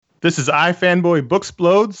This is iFanboy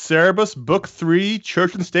Booksplode, Cerebus, Book 3,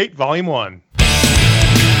 Church and State, Volume 1.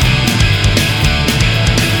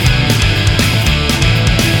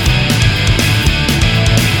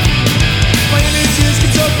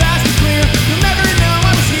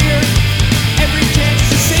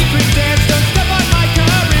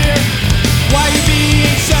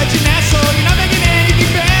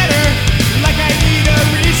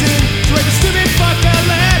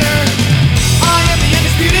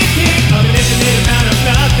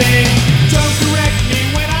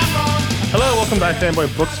 Welcome to iFanboy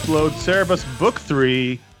Booksplode, Cerebus, Book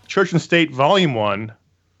 3, Church and State, Volume 1.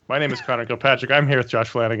 My name is Connor Kilpatrick. I'm here with Josh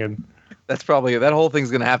Flanagan. That whole thing's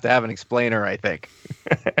going to have an explainer, I think.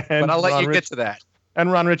 But I'll let you get to that.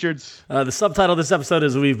 And Ron Richards. The subtitle of this episode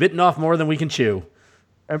is We've Bitten Off More Than We Can Chew.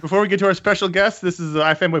 And before we get to our special guest, this is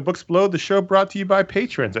iFanboy Booksplode, the show brought to you by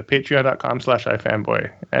patrons at patreon.com/iFanboy.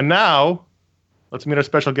 And now, let's meet our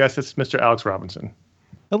special guest. It's Mr. Alex Robinson.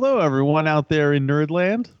 Hello, everyone out there in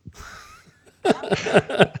Nerdland.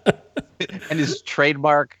 And his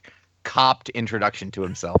trademark copped introduction to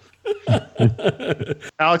himself.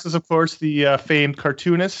 Alex is, of course, the famed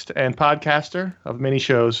cartoonist and podcaster of many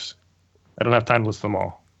shows. I don't have time to list them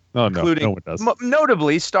all. Oh, no, including, no one does.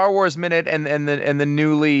 Notably, Star Wars Minute and the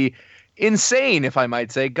newly insane, if I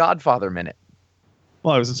might say, Godfather Minute.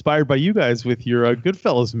 Well, I was inspired by you guys with your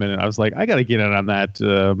Goodfellas Minute. I was like, I got to get in on that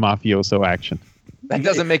mafioso action. That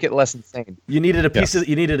doesn't make it less insane. You needed a piece of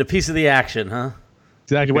the action, huh?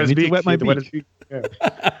 Exactly. Wet my beak. Yeah.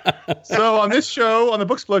 So on this show, on the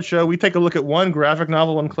Booksplode show, we take a look at one graphic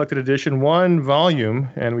novel, one collected edition, one volume,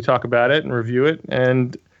 and we talk about it and review it.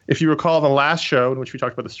 And if you recall the last show in which we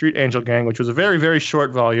talked about the Street Angel Gang, which was a very, very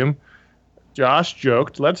short volume, Josh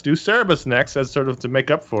joked, let's do Cerebus next as sort of to make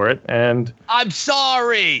up for it. And I'm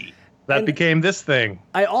sorry. That became this thing.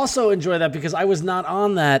 I also enjoy that because I was not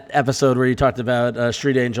on that episode where you talked about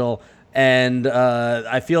Street Angel, and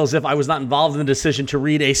I feel as if I was not involved in the decision to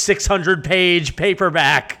read a 600-page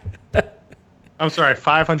paperback. I'm sorry,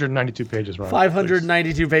 592 pages, Ron.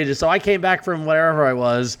 592 pages. So I came back from wherever I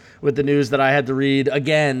was with the news that I had to read,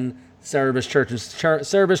 again, Cerebus,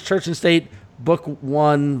 Church and State, Book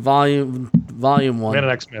 1, Volume 1. Men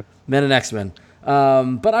and X-Men. Men and X-Men.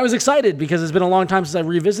 But I was excited because it's been a long time since I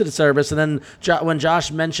revisited Cerebus, and then when Josh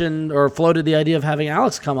mentioned or floated the idea of having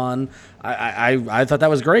Alex come on, I thought that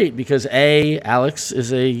was great because A, Alex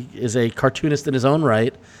is a cartoonist in his own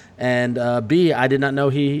right, and B, I did not know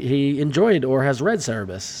he enjoyed or has read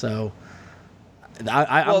Cerebus, so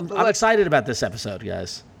I'm excited about this episode,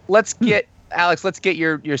 guys. Let's get Alex. Let's get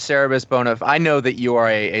your Cerebus bone. I know that you are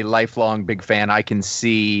a lifelong big fan. I can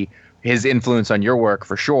see his influence on your work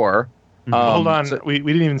for sure. Hold on, we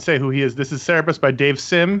didn't even say who he is. This is Cerebus by Dave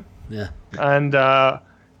Sim. Yeah, and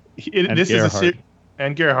this Gerhard. is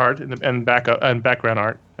and Gerhard and background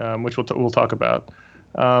art, which we'll talk about.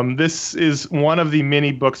 This is one of the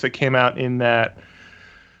many books that came out in that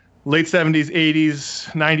late 70s, 80s,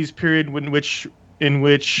 90s period in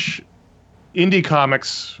which indie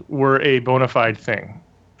comics were a bona fide thing,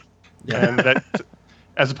 and that.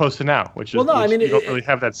 As opposed to now, which is you don't really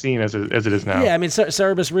have that scene as it is now. Yeah, I mean,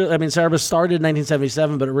 Cerebus started in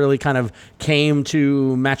 1977, but it really kind of came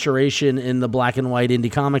to maturation in the black and white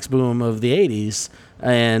indie comics boom of the 80s,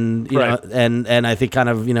 and you know, and I think kind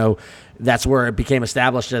of that's where it became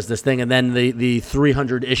established as this thing, and then the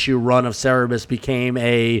 300 issue run of Cerebus became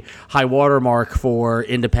a high watermark for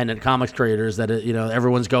independent comics creators. That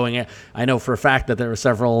everyone's going. I know for a fact that there are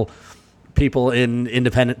several people in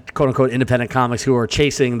independent, quote unquote, independent comics who are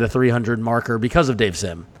chasing the 300 marker because of Dave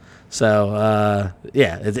Sim. So,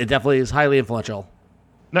 it definitely is highly influential.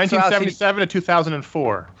 1977 to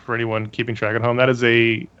 2004, for anyone keeping track at home. That is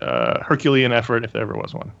a Herculean effort, if there ever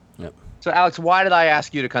was one. Yep. So, Alex, why did I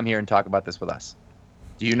ask you to come here and talk about this with us?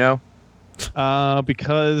 Do you know?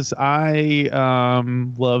 Because I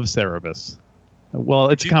love Cerebus. Well,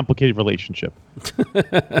 it's a complicated relationship.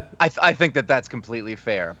 I think that's completely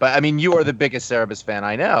fair. But I mean, you are the biggest Cerebus fan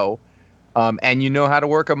I know, and you know how to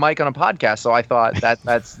work a mic on a podcast. So I thought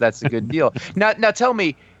that's a good deal. Now tell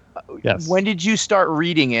me, yes. When did you start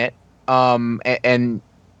reading it? And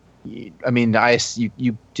I mean,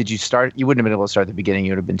 did you start? You wouldn't have been able to start at the beginning.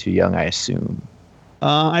 You would have been too young, I assume.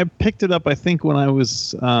 I picked it up, I think, when I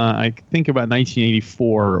was, about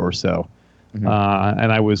 1984 or so. Mm-hmm.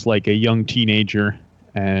 And I was like a young teenager,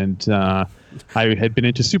 and I had been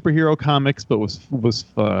into superhero comics, but was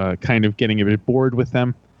kind of getting a bit bored with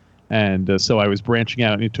them, and so I was branching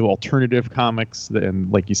out into alternative comics.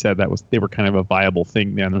 And like you said, they were kind of a viable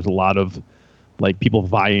thing. Man, there's a lot of like people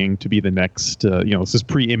vying to be the next. This is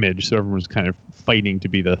pre-Image, so everyone was kind of fighting to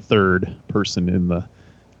be the third person in the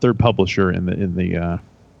third publisher in the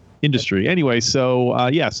industry. Anyway, so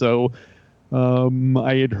I had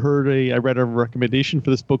I read a recommendation for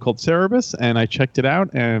this book called Cerebus, and I checked it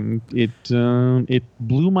out, and it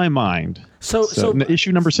blew my mind. So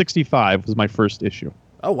issue number 65 was my first issue.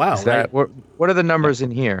 Oh wow! What are the numbers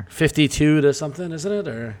in here? 52 to something, isn't it?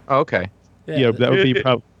 Or okay, yeah, that would be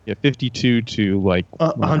probably 52 to like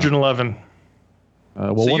 111.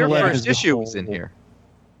 So your first issue was in here.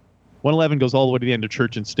 111 goes all the way to the end of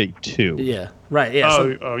Church and State 2. Yeah, right.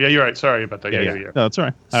 Yeah. Yeah, you're right. Sorry about that. Yeah. No, that's all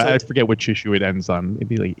right. I forget which issue it ends on. It'd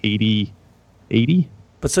be like 80.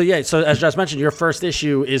 But so as Josh mentioned, your first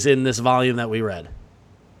issue is in this volume that we read.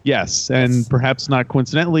 Yes, and perhaps not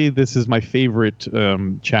coincidentally, this is my favorite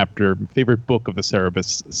favorite book of the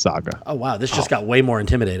Cerebus saga. Oh wow, this just got way more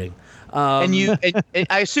intimidating. And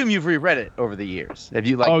I assume you've reread it over the years. Have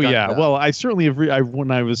you like? Oh yeah, well, I certainly have. When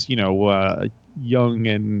I was young,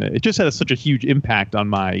 and it just had such a huge impact on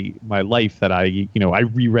my life that I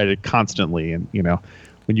reread it constantly, and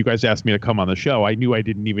when you guys asked me to come on the show, I knew I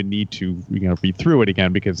didn't even need to read through it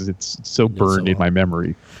again because it's so burned in my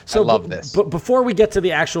memory. So I love this. But before we get to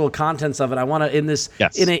the actual contents of it, I want to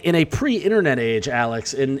in a pre-internet age,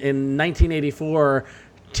 Alex, in 1984,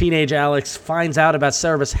 teenage Alex finds out about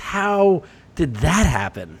Cerebus. How did that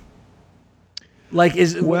happen? Like,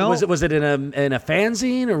 was it in a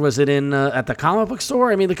fanzine, or was it in at the comic book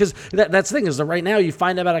store? I mean, because that's the thing is that right now you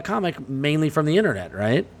find out about a comic mainly from the internet,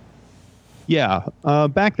 right? Yeah.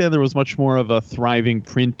 Back then, there was much more of a thriving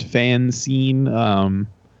print fan scene.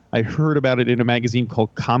 I heard about it in a magazine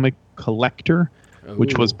called Comic Collector,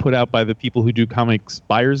 which was put out by the people who do Comics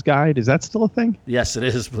Buyer's Guide. Is that still a thing? Yes, it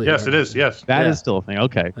is. Yes, it is. Yes. That is still a thing.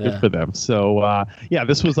 Okay, good for them. So,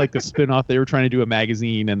 this was like the spin-off. They were trying to do a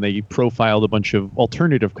magazine, and they profiled a bunch of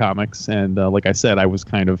alternative comics. And like I said, I was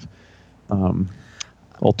kind of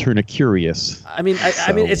alternate curious. I mean,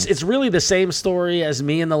 I mean, it's really the same story as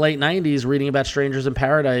me in the late '90s reading about Strangers in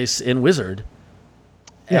Paradise in Wizard,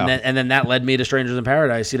 and then that led me to Strangers in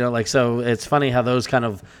Paradise. So it's funny how those kind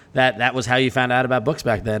of that was how you found out about books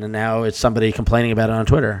back then, and now it's somebody complaining about it on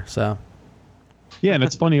Twitter. So. Yeah, and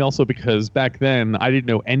it's funny also because back then I didn't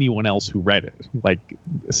know anyone else who read it. The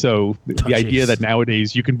idea that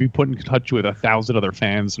nowadays you can be put in touch with 1,000 other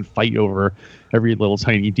fans and fight over every little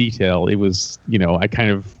tiny detail, it was, I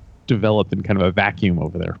kind of developed in kind of a vacuum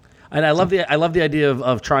over there. And I love the idea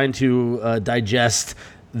of trying to digest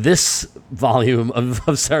this volume of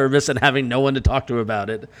Cerebus and having no one to talk to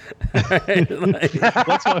about it.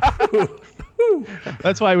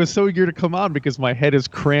 That's why I was so eager to come on, because my head is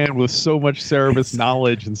crammed with so much Cerebus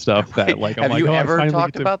knowledge and stuff that have you ever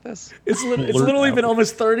talked about this? It's literally been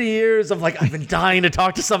almost 30 years of I've been dying to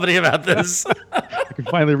talk to somebody about this. I can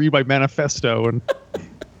finally read my manifesto. And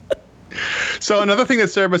so another thing that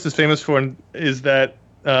Cerebus is famous for is that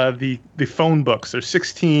the phone books are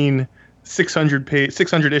 16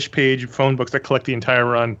 600-ish page phone books that collect the entire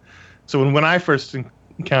run. So when I first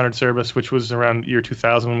encountered Cerebus, which was around year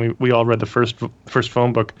 2000 when we all read the first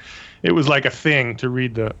phone book, it was like a thing to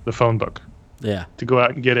read the phone book. Yeah. To go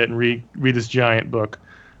out and get it and read this giant book.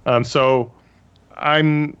 So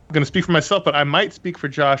I'm going to speak for myself, but I might speak for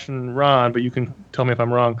Josh and Ron, but you can tell me if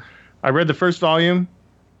I'm wrong. I read the first volume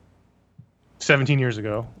 17 years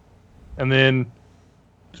ago, and then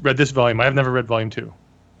read this volume. I have never read volume 2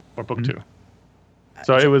 or book 2.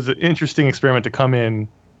 So it was an interesting experiment to come in,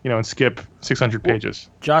 and skip 600 pages.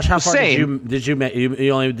 Josh, how far did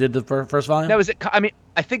you only did the first volume? That was it. I mean,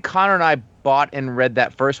 I think Connor and I bought and read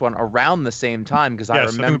that first one around the same time, because I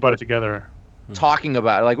remember we bought it together, talking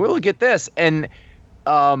about it, we'll get this, and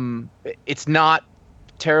it's not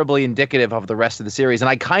terribly indicative of the rest of the series, and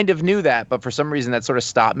I kind of knew that, but for some reason that sort of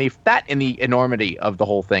stopped me. That and the enormity of the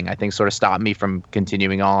whole thing, I think, sort of stopped me from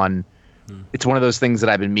continuing on. It's one of those things that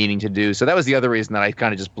I've been meaning to do. So that was the other reason that I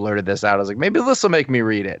kind of just blurted this out. I was like, maybe this will make me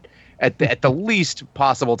read it at the least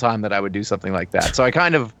possible time that I would do something like that. So I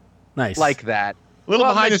kind of like that. A little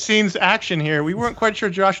behind the scenes action here. We weren't quite sure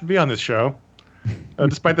Josh would be on this show,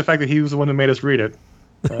 despite the fact that he was the one who made us read it.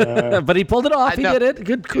 But he pulled it off. He did it.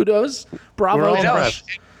 Good kudos. Bravo.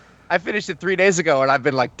 I finished it 3 days ago, and I've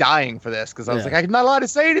been dying for this because I was I'm not allowed to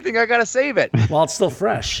say anything. I got to save it. Well, it's still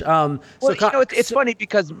fresh. It's funny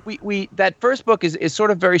because we that first book is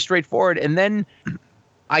sort of very straightforward, and then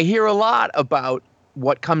I hear a lot about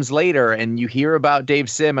what comes later, and you hear about Dave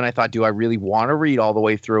Sim, and I thought, do I really want to read all the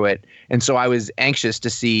way through it? And so I was anxious to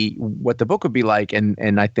see what the book would be like,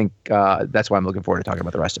 and I think that's why I'm looking forward to talking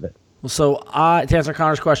about the rest of it. So to answer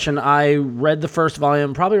Connor's question, I read the first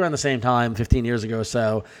volume probably around the same time, 15 years ago or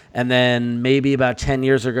so, and then maybe about 10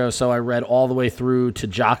 years ago, so I read all the way through to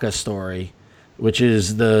Jaka's story, which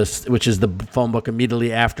is the phone book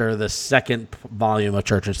immediately after the second volume of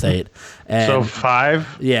Church and State. And so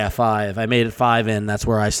 5? Yeah, 5. I made it 5 in. That's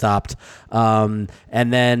where I stopped. And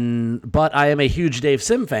then, but I am a huge Dave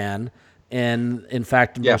Sim fan. And in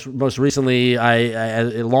fact, most recently,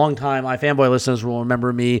 a long time, my fanboy listeners will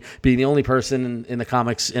remember me being the only person in the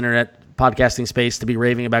comics internet podcasting space to be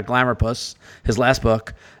raving about Glamourpuss, his last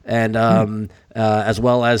book, and as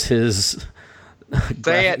well as his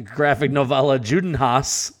graphic novella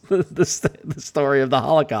Judenhaus, the story of the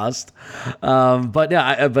Holocaust. But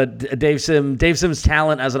Dave Sim's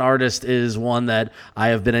talent as an artist is one that I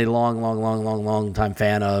have been a long time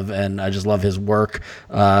fan of, and I just love his work.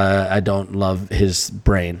 I don't love his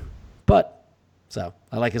brain, so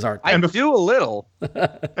I like his art. I do a little.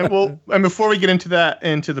 and before we get into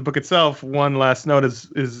the book itself, one last note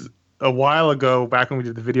is a while ago, back when we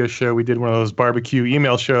did the video show, we did one of those barbecue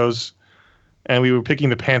email shows. And we were picking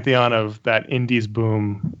the pantheon of that indies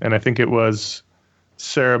boom. And I think it was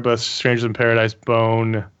Cerebus, Strangers in Paradise,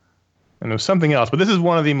 Bone, and there was something else. But this is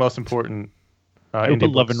one of the most important indie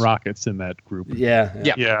books. Love and Rockets in that group. Yeah.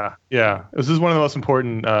 This is one of the most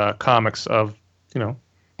important comics of, the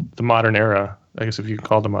modern era, I guess if you can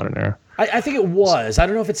call it the modern era. I think it was. I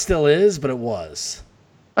don't know if it still is, but it was.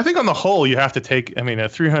 I think on the whole, you have to take, a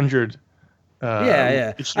 300...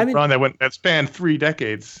 run that spanned 3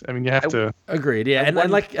 decades. I mean, you have to. Agreed. Yeah,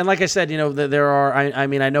 and like I said, there are. I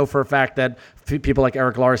know for a fact that people like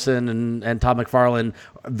Eric Larson and Todd McFarlane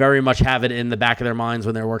very much have it in the back of their minds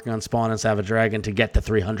when they're working on Spawn and Savage Dragon to get to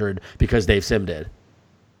 300 because Dave Sim did.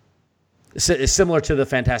 It's similar to the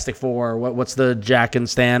Fantastic Four. What's the Jack and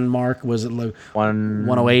Stan mark? Was it like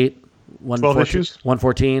 108, 12 issues,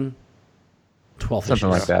 114, 12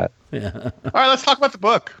 something issues. like that. Yeah. All right, let's talk about the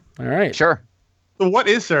book. All right. Sure. So what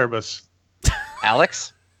is Cerebus?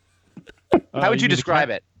 Alex? How would you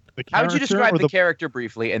describe it? How would you describe the character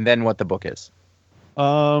briefly and then what the book is?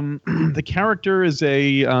 The character is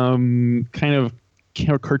a kind of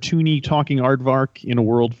cartoony talking aardvark in a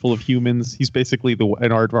world full of humans. He's basically an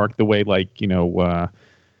aardvark the way,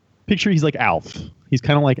 picture he's like Alf. He's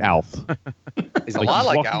kind of like Alf. He's a lot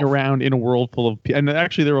like walking Alf. around in a world full of... And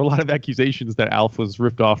actually, there were a lot of accusations that Alf was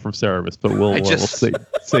ripped off from Cerebus, but we'll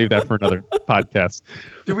save that for another podcast.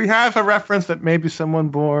 Do we have a reference that maybe someone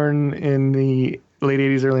born in the late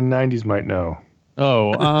 80s, early 90s might know?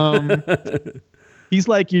 He's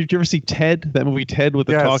like... Did you ever see Ted? That movie Ted with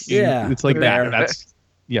the talking... Yeah, it's like that.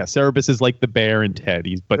 Cerebus is like the bear in Ted.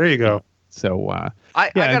 There you go. So I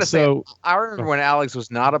gotta say, I remember when Alex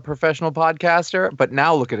was not a professional podcaster, but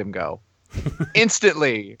now look at him go.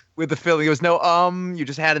 Instantly with the feeling. It was no you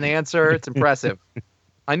just had an answer. It's impressive.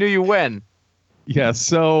 I knew you win. Yeah,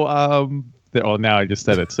 so now I just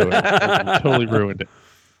said it, so it totally ruined it.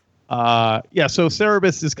 So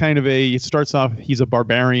Cerebus is kind of it starts off, he's a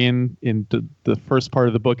barbarian in the first part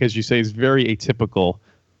of the book, as you say, is very atypical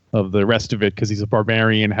of the rest of it because he's a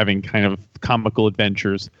barbarian having kind of comical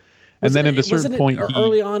adventures. And then at a certain point...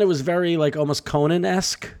 early on, it was very, almost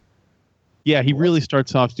Conan-esque? Yeah, he really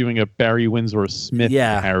starts off doing a Barry Windsor Smith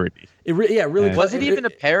parody. Really. Was it even a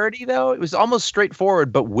parody, though? It was almost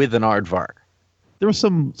straightforward, but with an aardvark. There was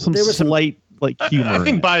some slight humor. I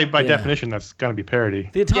think by definition, that's going to be parody.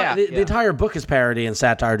 The entire book is parody and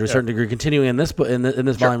satire to a certain degree, continuing in this book, in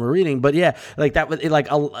this volume we're reading. But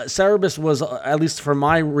Cerebus was, at least from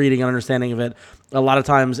my reading and understanding of it, a lot of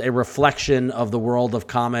times a reflection of the world of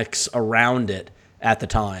comics around it at the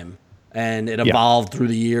time, and it evolved through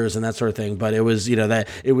the years and that sort of thing. But it was, that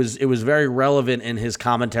it was very relevant in his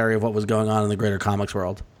commentary of what was going on in the greater comics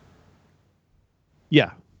world.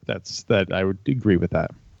 Yeah, that I would agree with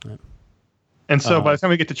that. And so by the time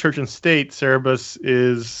we get to Church and State, Cerebus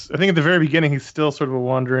is, I think at the very beginning, he's still sort of a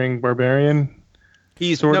wandering barbarian.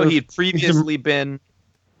 He had previously been.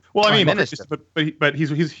 Well, I mean, but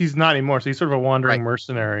he's not anymore. So he's sort of a wandering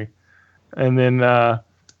mercenary. And then,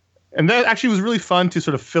 and that actually was really fun to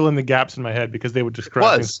sort of fill in the gaps in my head because they would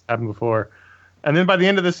describe things that happened before. And then by the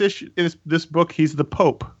end of this book, he's the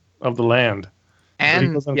Pope of the land. And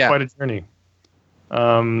he goes on quite a journey.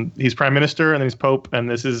 He's Prime Minister and then he's Pope, and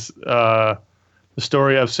this is the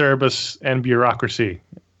story of Cerebus and bureaucracy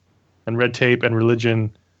and red tape and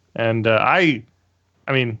religion. And I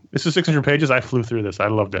mean, this is 600 pages. I flew through this. I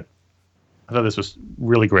loved it. I thought this was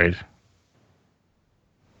really great.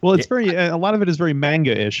 Well, it's a lot of it is very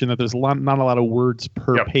manga-ish in that there's not a lot of words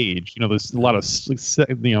per page. There's a lot of,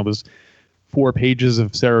 there's 4 pages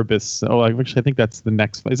of Cerebus. I think that's the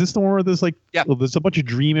next. Is this the one where there's there's a bunch of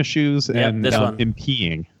dream issues and him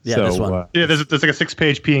peeing? Yeah, so, this one. There's like a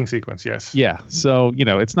 6-page peeing sequence. Yes. Yeah, so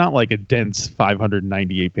it's not like a dense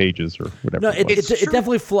 598 pages or whatever. No, it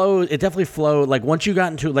definitely flowed. It definitely flowed. Like once you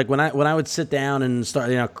got into like when I would sit down and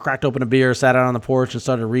start, cracked open a beer, sat out on the porch and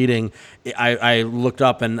started reading. I looked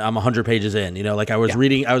up and I'm 100 pages in. Like I was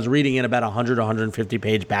reading in about 100 to 150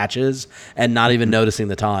 page batches and not even noticing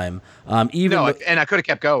the time. And I could have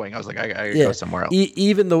kept going. I was like, I gotta go somewhere else.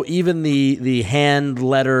 Even the hand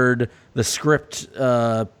lettered, the script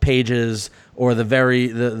pages or the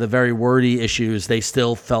very wordy issues, they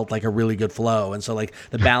still felt like a really good flow. And so like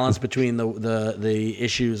the balance between the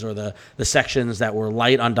issues or the sections that were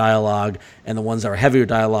light on dialogue and the ones that were heavier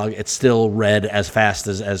dialogue, it still read as fast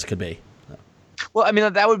as could be. Well, I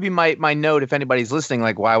mean, that would be my note if anybody's listening.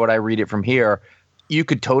 Like, why would I read it from here? You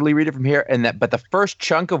could totally read it from here, but the first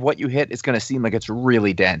chunk of what you hit is going to seem like it's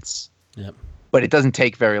really dense. Yep. But it doesn't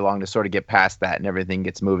take very long to sort of get past that and everything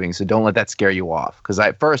gets moving. So don't let that scare you off. Because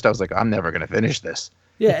at first I was like, I'm never going to finish this.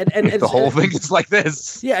 Yeah, and the whole thing is like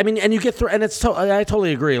this. Yeah, I mean, and you get through, and I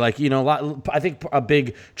totally agree. Like, I think a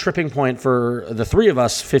big tripping point for the three of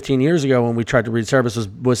us 15 years ago when we tried to read Cerebus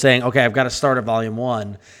was saying, okay, I've got to start at volume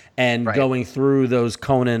 1 and going through those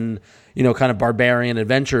Conan, kind of barbarian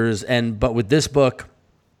adventures. But with this book,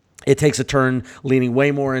 it takes a turn leaning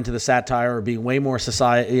way more into the satire or being way more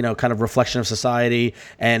society, kind of reflection of society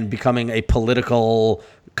and becoming a political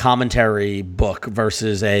commentary book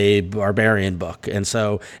versus a barbarian book. And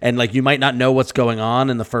like you might not know what's going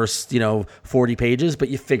on in the first, 40 pages, but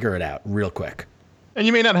you figure it out real quick. And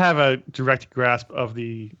you may not have a direct grasp of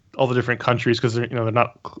all the different countries because they're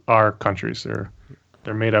not our countries.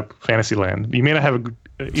 They're made up fantasy land. You may not have a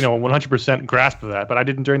 100% grasp of that, but I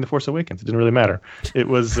didn't during The Force Awakens. It didn't really matter. It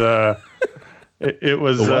was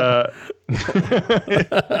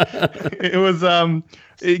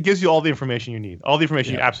it gives you all the information you need. All the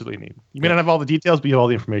information you absolutely need. You may not have all the details, but you have all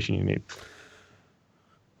the information you need.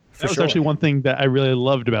 That was actually one thing that I really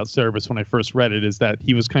loved about Cerebus when I first read it, is that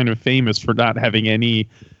he was kind of famous for not having any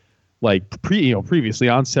previously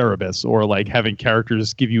on Cerebus, or like having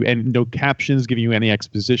characters give you no captions, giving you any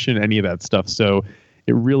exposition, any of that stuff. So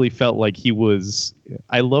it really felt like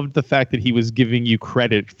I loved the fact that he was giving you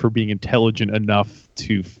credit for being intelligent enough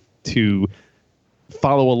to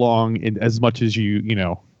follow along in as much as you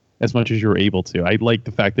were able to. I like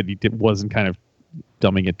the fact that he wasn't kind of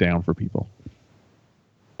dumbing it down for people.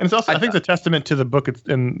 And it's also, I think the testament to the book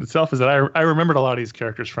in itself is that I remembered a lot of these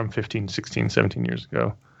characters from 15, 16, 17 years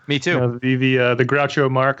ago. Me too. The Groucho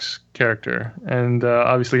Marx character, and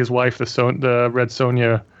obviously his wife, the Red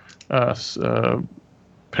Sonja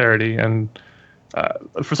parody, and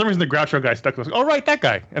for some reason the Groucho guy stuck with me. Oh, right, that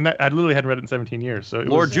guy, and I literally hadn't read it in 17 years. So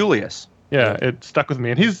Lord Julius. Yeah, it stuck with me,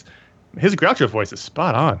 and his Groucho voice is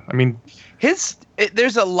spot on. I mean,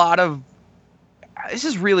 there's a lot of this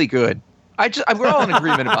is really good. We're all in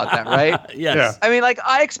agreement about that, right? Yes. Yeah. I mean, like,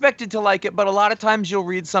 I expected to like it, but a lot of times you'll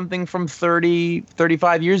read something from 30,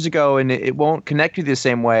 35 years ago and it won't connect with you the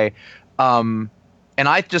same way. And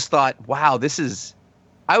I just thought, wow,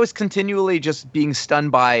 I was continually just being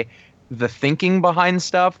stunned by the thinking behind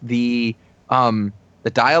stuff, the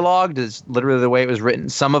dialogue is literally the way it was written.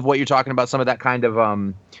 Some of what you're talking about, some of that kind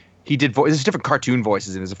of he did there's different cartoon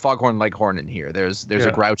voices, and there's a Foghorn Leghorn in here. There's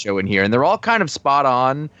a Groucho in here, and they're all kind of spot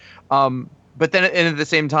on. But then and at the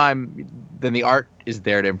same time, then the art is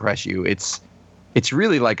there to impress you. It's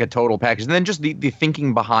really like a total package. And then just the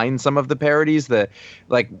thinking behind some of the parodies,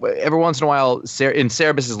 every once in a while, in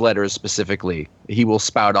Cerebus's letters specifically, he will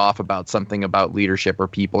spout off about something about leadership or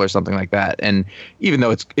people or something like that. And even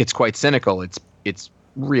though it's quite cynical, it's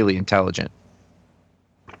really intelligent.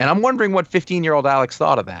 And I'm wondering what 15-year-old Alex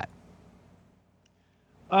thought of that.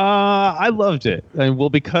 I loved it.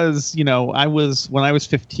 Because when I was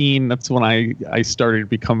 15, that's when I started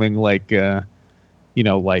becoming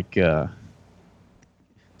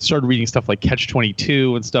started reading stuff like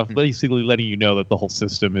Catch-22 and stuff, basically letting you know that the whole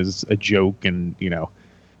system is a joke and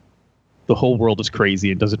the whole world is crazy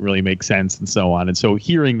and doesn't really make sense and so on. And so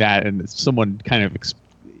hearing that and someone kind of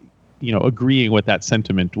agreeing with that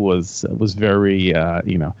sentiment was very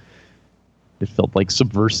it felt like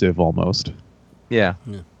subversive almost. Yeah.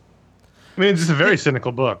 I mean, it's a very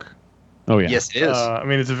cynical book. Oh, yeah. Yes, it is.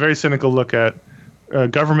 It's a very cynical look at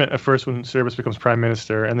government at first when Cerebus becomes prime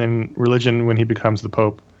minister, and then religion when he becomes the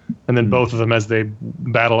pope, and then both of them as they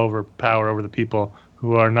battle over power over the people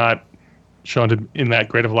who are not shown in that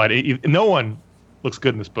great of light. No one looks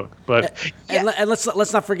good in this book, but and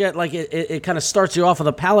let's not forget, like it kind of starts you off with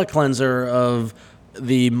a palate cleanser of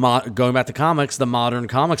going back to comics, the modern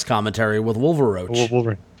comics commentary with Wolverine.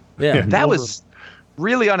 Wolverine. Yeah, that was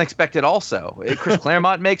really unexpected also. Chris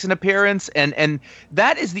Claremont makes an appearance, and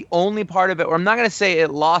that is the only part of it where I'm not going to say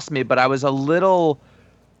it lost me, but I was a little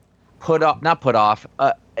not put off.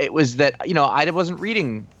 It was that, I wasn't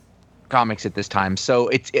reading comics at this time, so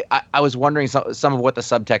I was wondering some of what the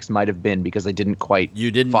subtext might have been, because I didn't quite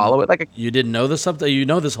follow it. You didn't know the subtext? You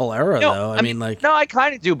know this whole era, though. I mean, no, I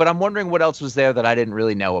kind of do, but I'm wondering what else was there that I didn't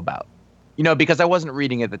really know about. Because I wasn't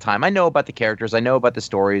reading at the time. I know about the characters, I know about the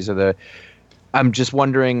stories, I'm just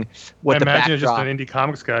wondering what the backdrop. I imagine it's just an indie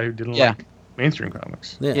comics guy who didn't like mainstream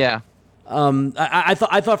comics. Yeah. I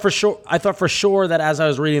thought for sure that as I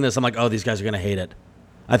was reading this, I'm like, oh, these guys are gonna hate it.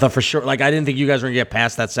 I thought for sure, I didn't think you guys were gonna get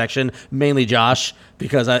past that section. Mainly Josh,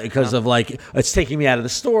 because of it's taking me out of the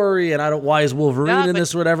story, and why is Wolverine in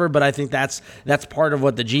this or whatever. But I think that's part of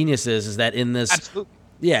what the genius is that in this, absolutely.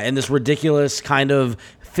 In this ridiculous kind of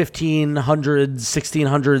 1500s,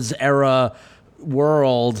 1600s era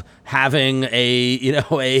world, having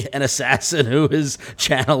an assassin who is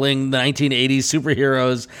channeling the 1980s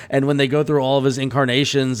superheroes, and when they go through all of his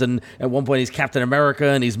incarnations, and at one point he's Captain America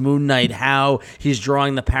and he's Moon Knight, how he's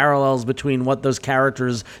drawing the parallels between what those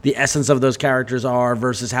characters, the essence of those characters are,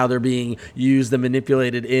 versus how they're being used and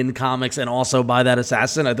manipulated in comics, and also by that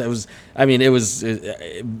assassin. It was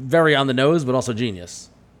very on the nose, but also genius.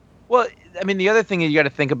 Well, the other thing you got to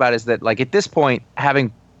think about is that, at this point,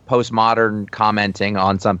 having postmodern commenting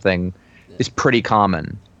on something is pretty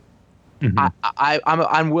common. Mm-hmm.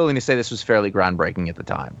 I'm willing to say this was fairly groundbreaking at the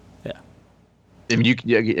time. Yeah.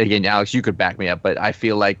 Again, Alex, you could back me up, but I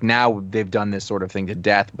feel like now they've done this sort of thing to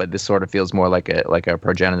death, but this sort of feels more like a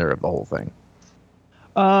progenitor of the whole thing.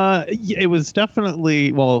 It was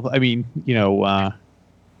definitely,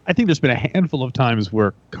 I think there's been a handful of times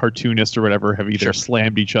where cartoonists or whatever have either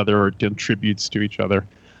slammed each other or done tributes to each other.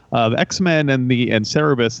 The X-Men and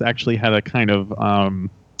Cerebus actually had a kind of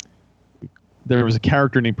there was a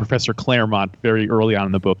character named Professor Claremont very early on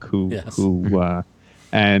in the book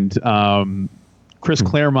Chris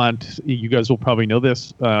Claremont, you guys will probably know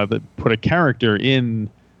this, that put a character in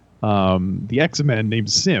the X-Men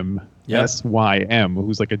named Sim, S-Y-M,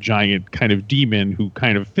 who's like a giant kind of demon who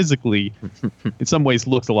kind of physically, in some ways,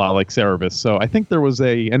 looks a lot like Cerebus. So I think there was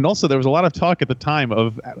a lot of talk at the time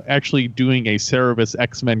of actually doing a Cerebus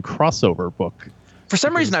X-Men crossover book. For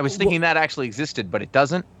some reason, I was thinking that actually existed, but it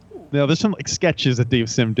doesn't. No, there's some sketches that Dave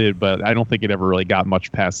Sim did, but I don't think it ever really got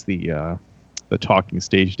much past the talking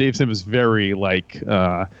stage. Dave Sim is very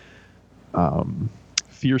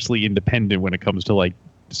fiercely independent when it comes to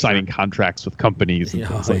signing contracts with companies and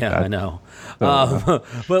things like that. I know. So,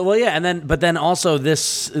 but then also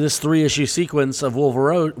this 3-issue sequence of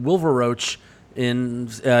Wolveroach in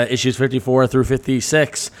issues 54 through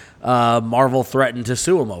 56, Marvel threatened to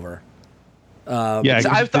sue him over.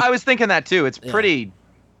 I was thinking that too. It's pretty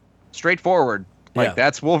straightforward.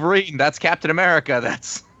 That's Wolverine, that's Captain America,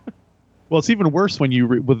 that's. Well, it's even worse when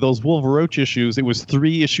with those Wolveroach issues. It was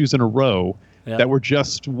 3 issues in a row. That were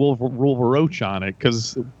just Wolveroach on it,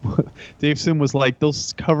 because Dave Sim was like,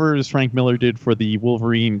 those covers Frank Miller did for the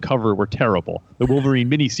Wolverine cover were terrible. The Wolverine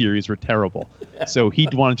miniseries were terrible. So he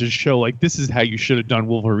wanted to show, this is how you should have done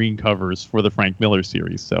Wolverine covers for the Frank Miller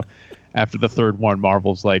series. So after the third one,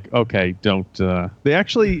 Marvel's like, okay, don't.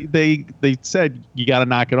 They said, you got to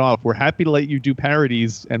knock it off. We're happy to let you do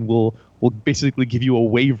parodies, and we'll basically give you a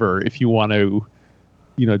waiver if you want to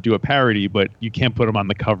do a parody, but you can't put them on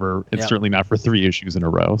the cover, and certainly not for 3 issues in a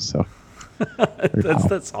row. So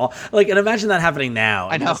that's all. And imagine that happening now.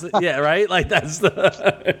 I know. Right? That's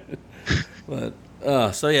the. But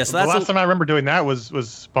so that's the last time I remember doing that was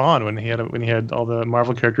Spawn, when he had all the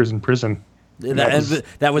Marvel characters in prison.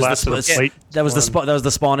 That was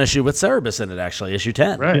the Spawn issue with Cerebus in it, actually, issue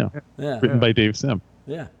 10. Right. Yeah. Written by Dave Sim.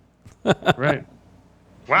 Yeah. Right.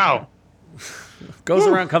 Wow. Goes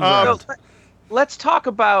around, comes around. Let's talk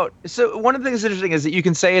about. So one of the things that's interesting is that you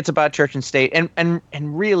can say it's about church and state, and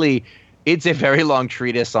really, it's a very long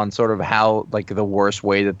treatise on sort of how the worst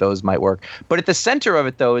way that those might work. But at the center of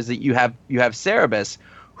it, though, is that you have Cerebus,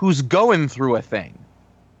 who's going through a thing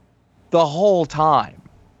the whole time.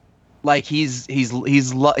 He's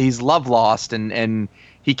love lost, and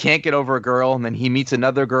he can't get over a girl, and then he meets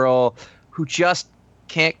another girl who just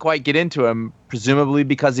can't quite get into him, presumably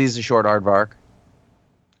because he's a short aardvark.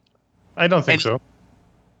 I don't think so.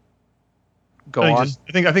 Go on.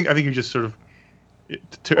 I think you just sort of,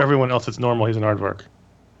 to everyone else, it's normal. He's an aardvark.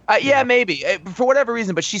 Maybe for whatever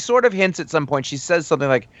reason, but she sort of hints at some point. She says something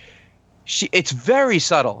like, it's very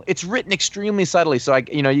subtle. It's written extremely subtly, so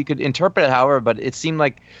you could interpret it however. But it seemed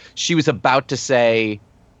like she was about to say,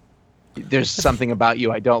 there's something about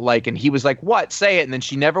you I don't like. And he was like, what? Say it. And then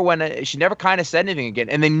she never kind of said anything again.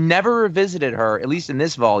 And they never revisited her, at least in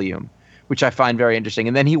this volume, which I find very interesting.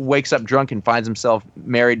 And then he wakes up drunk and finds himself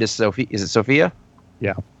married to Sophie. Is it Sophia?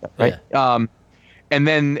 Yeah. Right. Yeah. And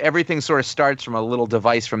then everything sort of starts from a little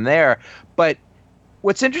device from there. But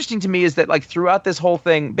what's interesting to me is that, like, throughout this whole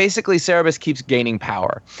thing, basically Cerebus keeps gaining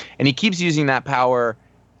power. And he keeps using that power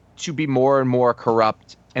to be more and more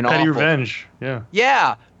corrupt and Petty awful. revenge. Yeah.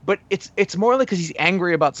 Yeah. But it's more like because he's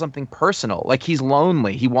angry about something personal. Like, he's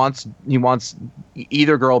lonely. He wants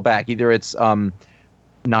either girl back. Either it's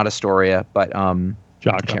not Astoria, but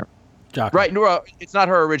Jaka. Jaka. Right. No, it's not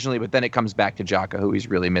her originally, but then it comes back to Jaka, who he's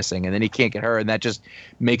really missing, and then he can't get her, and that just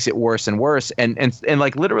makes it worse and worse. And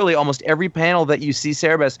like literally almost every panel that you see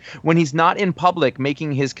Cerebus, when he's not in public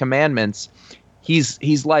making his commandments,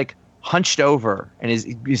 he's like hunched over and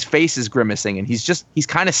his face is grimacing, and he's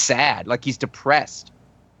kind of sad, like he's depressed.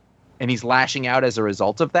 And he's lashing out as a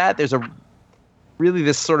result of that. There's really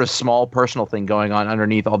this sort of small personal thing going on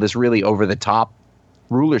underneath all this really over-the-top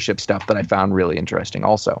rulership stuff that I found really interesting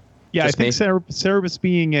also. Yeah, Just I think Cerebus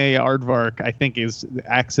being a aardvark, I think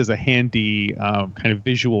acts as a handy kind of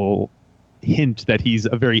visual hint that he's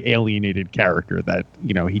a very alienated character, that,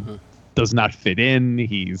 he does not fit in.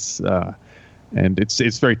 He's and it's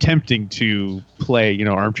very tempting to play,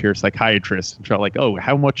 armchair psychiatrist and try like, oh,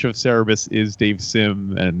 how much of Cerebus is Dave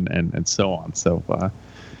Sim and so on. So what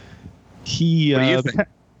do you think?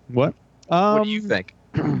 What? What do you think?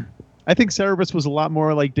 I think Cerebus was a lot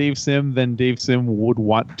more like Dave Sim than Dave Sim would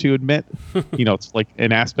want to admit. It's like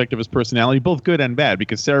an aspect of his personality, both good and bad,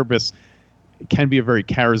 because Cerebus can be a very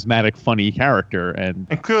charismatic, funny character, and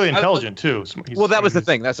clearly intelligent too. Well, that was the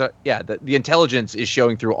thing. The intelligence is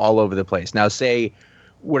showing through all over the place. Now, say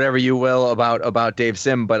whatever you will about Dave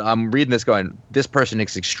Sim, but I'm reading this going, this person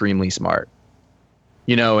is extremely smart.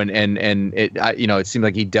 And it seemed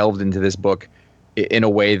like he delved into this book in a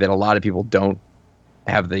way that a lot of people don't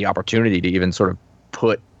have the opportunity to even sort of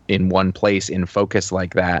put in one place in focus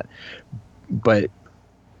like that. But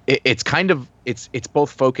it's kind of it's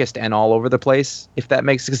both focused and all over the place, if that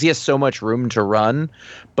makes, because he has so much room to run.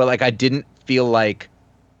 But like, I didn't feel like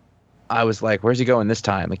I was like, where's he going this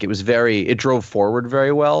time? Like, it drove forward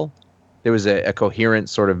very well. There was a coherent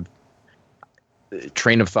sort of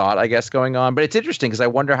train of thought, I guess, going on. But it's interesting because I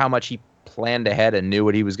wonder how much he planned ahead and knew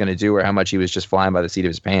what he was going to do, or how much he was just flying by the seat of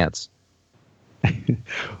his pants. Do you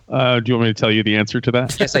want me to tell you the answer to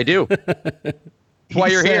that? Yes, I do. Why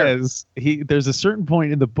you're here? There's a certain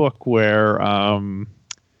point in the book where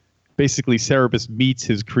basically Cerebus meets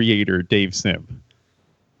his creator, Dave Sim.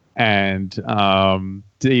 And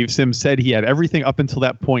Dave Sim said he had everything up until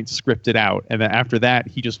that point scripted out. And then after that,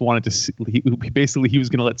 he just wanted to he was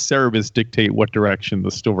going to let Cerebus dictate what direction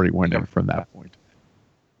the story went in from that point.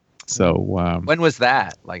 So when was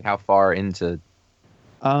that? Like, how far into?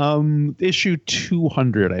 Issue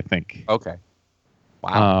 200, I think. Okay.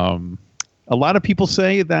 Wow. A lot of people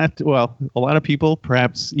say that, a lot of people,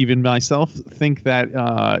 perhaps even myself, think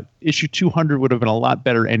that issue 200 would have been a lot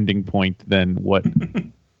better ending point than what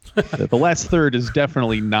the last third is.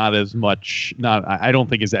 Definitely not as much. I don't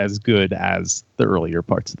think is as good as the earlier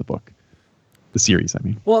parts of the book, the series. I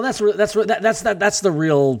mean, well, that's the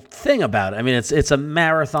real thing about it. I mean, it's a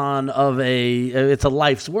marathon of it's a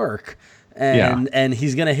life's work. And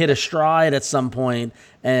he's going to hit a stride at some point,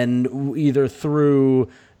 and either through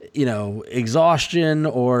exhaustion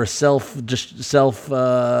or self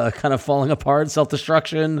kind of falling apart,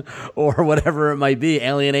 self-destruction, or whatever it might be,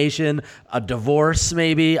 alienation, a divorce,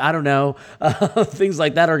 maybe, I don't know, things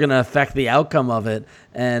like that are going to affect the outcome of it.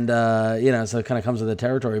 And so it kind of comes with the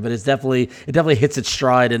territory, but it definitely hits its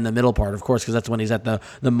stride in the middle part, of course, because that's when he's at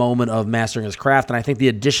the moment of mastering his craft. And I think the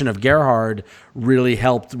addition of Gerhard really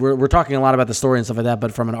helped. We're talking a lot about the story and stuff like that,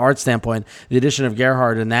 but from an art standpoint, the addition of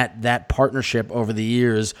Gerhard and that partnership over the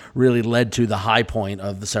years really led to the high point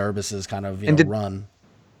of the Cerebus's kind of run.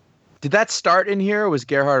 Did that start in here, or was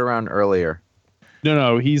Gerhard around earlier?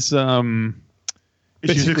 No, he's issue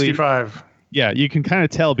 65. Yeah, you can kind of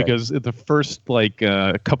tell because the first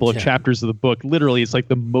couple of chapters of the book, literally, it's like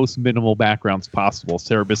the most minimal backgrounds possible.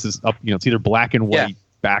 Cerebus is up, it's either black and white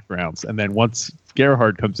backgrounds, and then once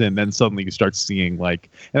Gerhard comes in, then suddenly you start seeing and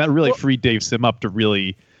that really freed Dave Sim up to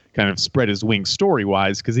really kind of spread his wings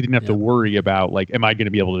story-wise, because he didn't have to worry about am I going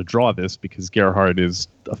to be able to draw this, because Gerhard is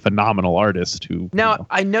a phenomenal artist who. Now,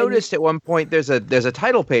 I noticed at one point there's a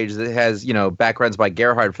title page that has backgrounds by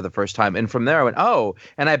Gerhard for the first time, and from there I went, oh,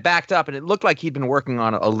 and I backed up, and it looked like he'd been working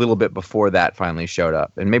on it a little bit before that finally showed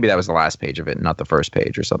up, and maybe that was the last page of it, not the first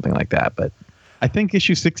page or something like that, but. I think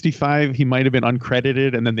issue 65 he might have been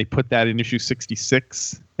uncredited, and then they put that in issue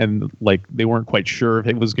 66, and like they weren't quite sure if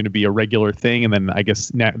it was going to be a regular thing, and then I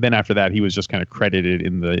guess then after that he was just kind of credited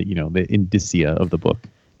in the the indicia of the book.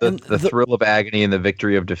 The thrill of agony and the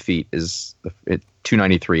victory of defeat is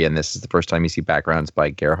 293, and this is the first time you see backgrounds by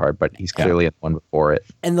Gerhard, but he's clearly in one before it.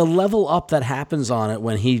 And the level up that happens on it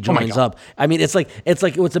when he joins up, I mean, it's like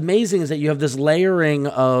what's amazing is that you have this layering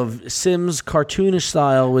of Sim's cartoonish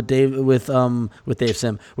style with Dave Sim,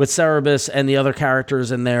 with Cerebus and the other characters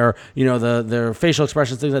and their their facial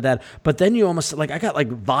expressions, things like that. But then you almost I got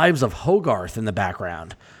vibes of Hogarth in the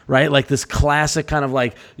background. Right, like this classic kind of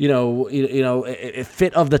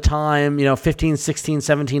fit of the time, 15, 16,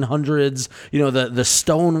 1700s, the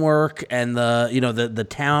stonework and the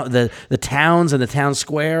towns and the town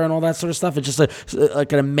square and all that sort of stuff. It's just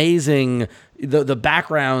like an amazing. The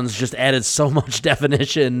backgrounds just added so much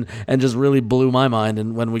definition and just really blew my mind.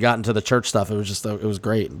 And when we got into the church stuff, it was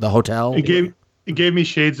great. The hotel. It gave me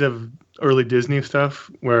shades of early Disney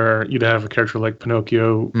stuff where you'd have a character like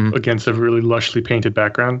Pinocchio against a really lushly painted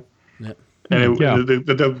background. Yep. And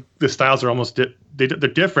the styles are almost they're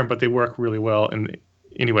different, but they work really well. And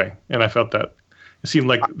anyway, and I felt that it seemed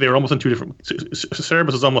like they were almost in two different.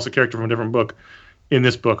 Cerebus was almost a character from a different book in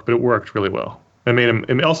this book, but it worked really well.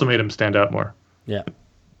 It also made him stand out more. Yeah,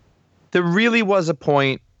 there really was a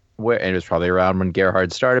point where, and it was probably around when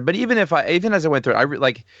Gerhard started. But even as I went through it,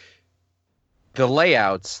 like the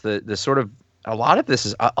layouts, the sort of a lot of this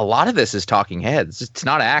is talking heads. It's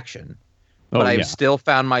not action, but I've still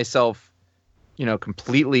found myself,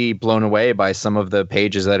 completely blown away by some of the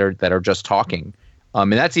pages that are just talking.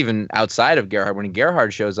 And that's even outside of Gerhard. When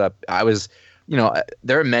Gerhard shows up, I was,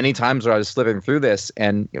 there are many times where I was slipping through this,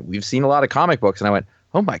 and we've seen a lot of comic books, and I went,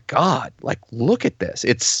 oh my God, like look at this.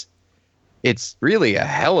 It's really a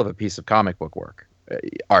hell of a piece of comic book work,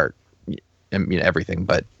 art. I mean everything,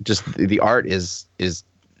 but just the art is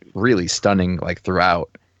really stunning. Like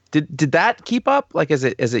throughout, did that keep up? Like as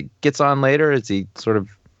it gets on later, is he sort of?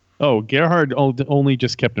 Oh, Gerhard only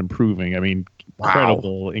just kept improving. I mean,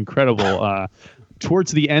 incredible.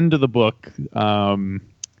 Towards the end of the book,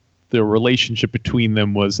 the relationship between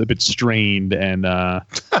them was a bit strained, and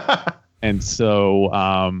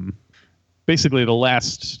so basically the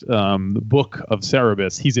last book of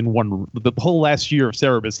Cerebus, he's in the whole last year of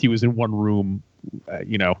Cerebus, he was in one room,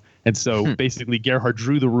 and so basically Gerhard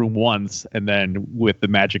drew the room once, and then with the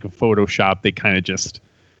magic of Photoshop, they kind of just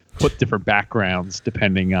put different backgrounds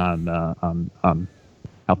depending on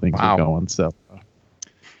how things are going. So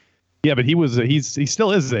yeah, but he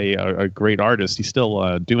still is a great artist. He's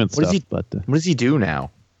still doing stuff. What does he do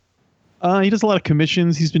now? He does a lot of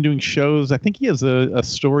commissions. He's been doing shows. I think he has a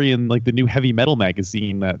story in like the new heavy metal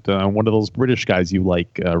magazine that one of those British guys you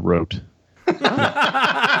wrote.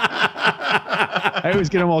 I always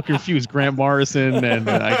get them all confused. Grant Morrison, and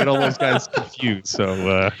I get all those guys confused.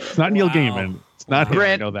 So it's not Neil Gaiman. It's not him.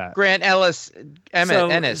 I know that. Grant Ennis.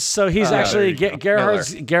 So he's actually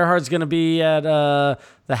Gerhard's going to be at the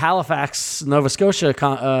Halifax, Nova Scotia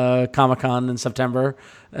Comic-Con in September,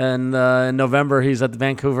 and in November he's at the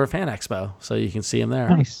Vancouver Fan Expo, so you can see him there.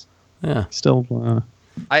 Nice. Yeah. Still.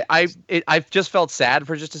 I just felt sad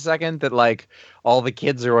for just a second that like all the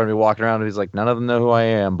kids are going to be walking around and he's like, none of them know who I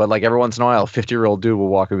am, but like every once in a while, a 50-year-old dude will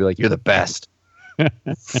walk and be like, you're the best. And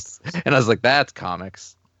I was like, that's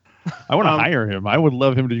comics. I want to hire him. I would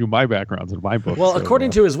love him to do my backgrounds in my books. Well,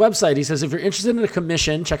 according to his website, he says, if you're interested in a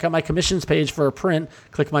commission, check out my commissions page for a print,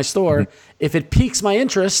 click my store. If it piques my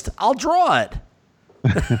interest, I'll draw it.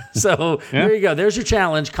 So There you go. There's your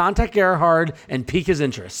challenge. Contact Gerhard and pique his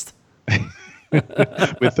interest.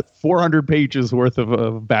 With 400 pages worth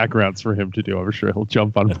of backgrounds for him to do, I'm sure he'll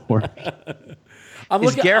jump on board.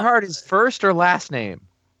 Is Gerhard his first or last name?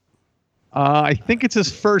 I think it's his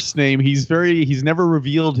first name. He's never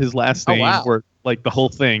revealed his last name or like the whole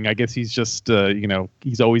thing. I guess he's just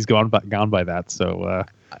he's always gone by that. So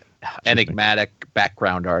enigmatic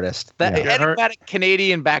background artist. Enigmatic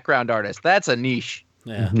Canadian background artist. That's a niche.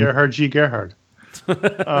 Yeah. Gerhard G. Gerhard.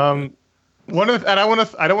 I don't want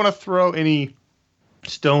to throw any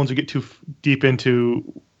stones or get too deep into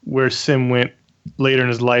where Sim went later in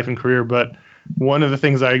his life and career, but one of the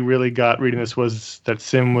things I really got reading this was that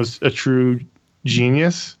Sim was a true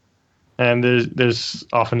genius, and there's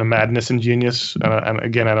often a madness in genius. And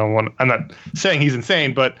again, I'm not saying he's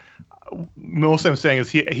insane, but most I'm saying is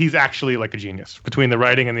he's actually like a genius between the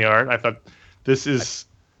writing and the art. I thought this is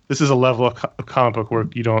a level of comic book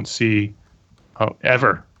work you don't see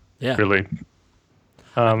ever, really.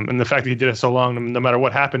 And the fact that he did it so long, no matter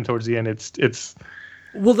what happened towards the end, it's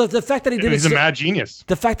Well, the fact that he did he's a mad genius.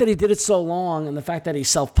 The fact that he did it so long, and the fact that he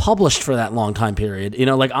self-published for that long time period,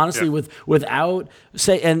 like honestly, without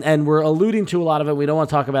say, and we're alluding to a lot of it. We don't want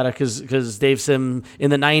to talk about it because Dave Sim in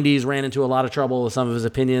the '90s ran into a lot of trouble with some of his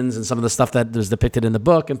opinions and some of the stuff that was depicted in the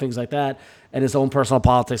book and things like that. And his own personal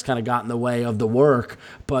politics kind of got in the way of the work.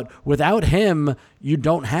 But without him, you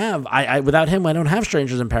don't have. Without him, I don't have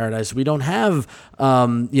Strangers in Paradise. We don't have,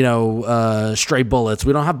 Stray Bullets.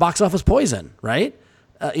 We don't have Box Office Poison, right?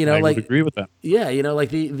 I would agree with that. Yeah,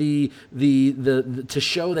 like the to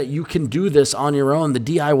show that you can do this on your own, the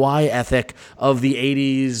DIY ethic of the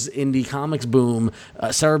 '80s indie comics boom.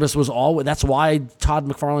 Cerebus was always. That's why Todd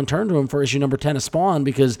McFarlane turned to him for issue number 10 of Spawn,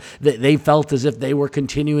 because they felt as if they were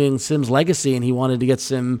continuing Sim's legacy, and he wanted to get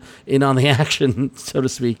Sim in on the action, so to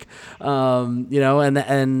speak. So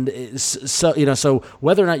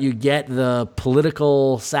whether or not you get the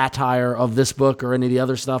political satire of this book or any of the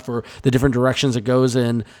other stuff or the different directions it goes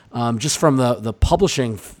in. Just from the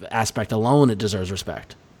publishing aspect alone, it deserves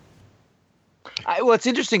respect. What's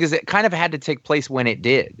interesting is it kind of had to take place when it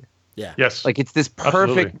did. Yeah. Yes. Like it's this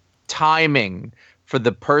perfect timing for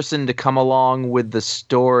the person to come along with the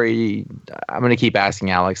story. I'm going to keep asking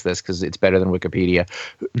Alex this because it's better than Wikipedia.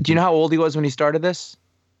 Do you know how old he was when he started this?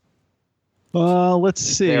 Let's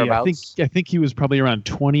see. I think he was probably around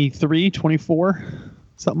 23, 24,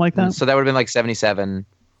 something like that. So that would have been like 77.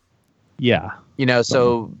 Yeah.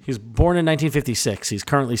 So he was born in 1956. He's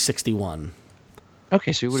currently 61.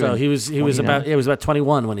 Okay, so he was about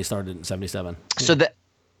 21 when he started in 77. Yeah.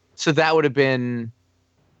 So that would have been.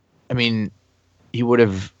 I mean, he would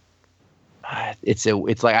have. It's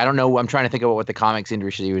like I don't know. I'm trying to think about what the comics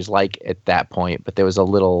industry was like at that point, but there was a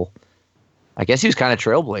little. I guess he was kind of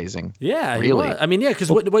trailblazing. Yeah, really. I mean, yeah,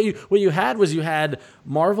 because what you had was you had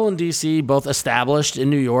Marvel and DC both established in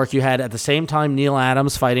New York. You had at the same time Neil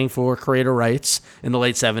Adams fighting for creator rights in the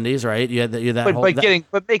late '70s, right? You had that.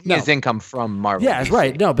 Making his income from Marvel. Yeah,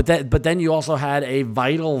 right. No, but then you also had a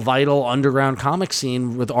vital underground comic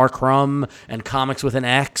scene with R. Crumb and Comics with an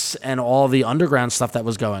X and all the underground stuff that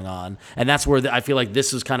was going on, and that's where I feel like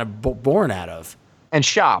this is kind of born out of. And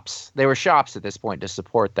shops. They were shops at this point to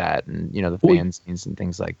support that and, the fanzines and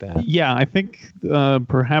things like that. Yeah, I think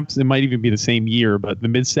perhaps it might even be the same year, but the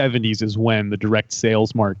mid-'70s is when the direct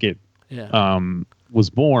sales market was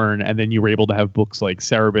born, and then you were able to have books like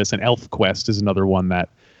Cerebus, and ElfQuest is another one that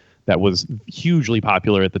was hugely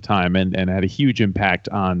popular at the time and had a huge impact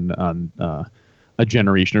on a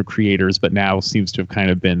generation of creators, but now seems to have kind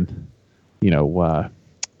of been,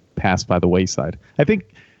 passed by the wayside. I think...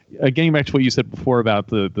 getting back to what you said before about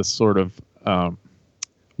the sort of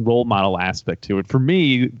role model aspect to it, for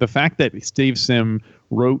me, the fact that Dave Sim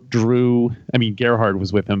Gerhard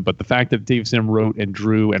was with him, but the fact that Dave Sim wrote and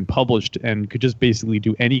drew and published and could just basically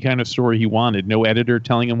do any kind of story he wanted, no editor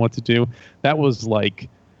telling him what to do, that was like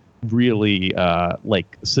really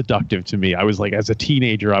seductive to me. I was like, as a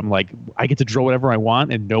teenager, I'm like, I get to draw whatever I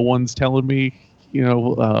want and no one's telling me, you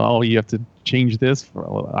have to change this.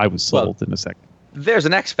 I was sold in a second. There's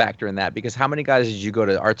an X factor in that, because how many guys did you go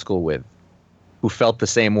to art school with who felt the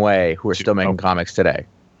same way, who are still making comics today?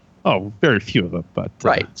 Oh, very few of them, but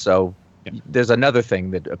right. So there's another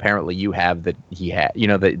thing that apparently you have that he had,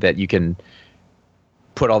 that you can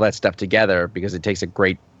put all that stuff together, because it takes a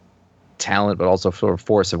great talent, but also sort of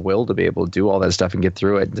force of will to be able to do all that stuff and get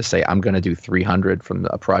through it, and to say, I'm going to do 300 from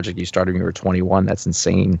a project you started when you were 21. That's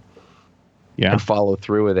insane. Yeah. And follow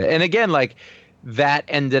through with it. And again, like that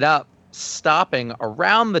ended up stopping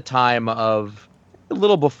around the time of a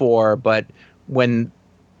little before, but when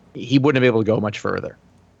he wouldn't have been able to go much further.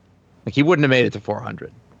 Like he wouldn't have made it to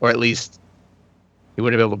 400, or at least he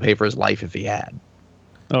wouldn't have been able to pay for his life if he had.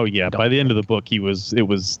 Oh yeah, by the end of the book, it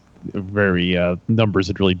was very numbers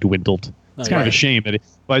had really dwindled. It's kind of a shame that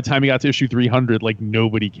by the time he got to issue 300, like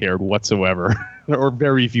nobody cared whatsoever, or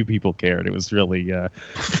very few people cared. It was really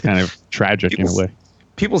kind of tragic in a way.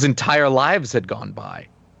 People's entire lives had gone by.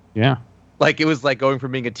 Yeah. Like it was like going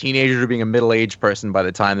from being a teenager to being a middle-aged person by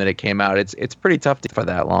the time that it came out. It's pretty tough for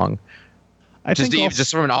that long.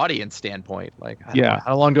 Just from an audience standpoint, like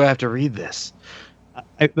how long do I have to read this?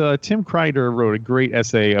 Tim Kreider wrote a great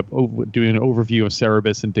essay doing an overview of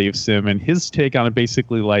Cerebus and Dave Sim, and his take on it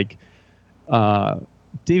basically like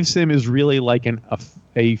Dave Sim is really like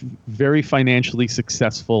a very financially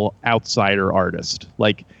successful outsider artist.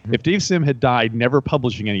 Like if Dave Sim had died never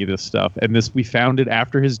publishing any of this stuff, and we found it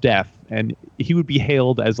after his death, and he would be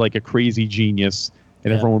hailed as like a crazy genius,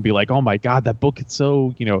 and everyone would be like, oh my God, that book, it's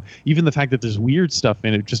so, even the fact that there's weird stuff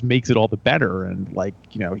in it just makes it all the better. And like,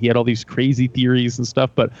 he had all these crazy theories and stuff,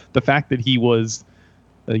 but the fact that he was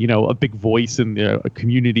a big voice in the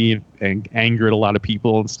community and angered a lot of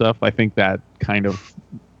people and stuff. I think that kind of.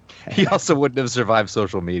 He also wouldn't have survived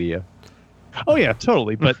social media. Oh yeah,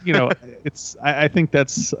 totally. But it's. I think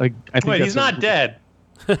that's. I think Wait, he's not dead.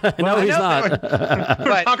 No, he's not.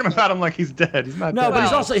 We're talking about him like he's dead. He's not. No, dead.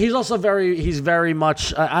 but he's also very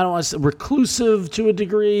much. I don't want to say reclusive to a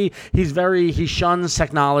degree. He shuns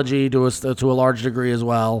technology to a large degree as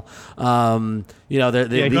well. Am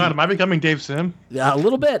I becoming Dave Sim? Yeah, a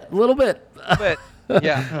little bit. But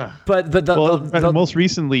yeah, but most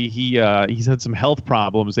recently he's had some health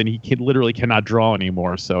problems and he literally cannot draw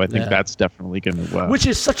anymore. So I think that's definitely going to. Which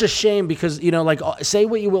is such a shame because say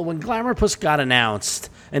what you will, when Glamour Puss got announced,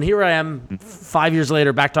 and here I am 5 years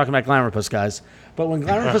later back talking about Glamour Puss, guys. But when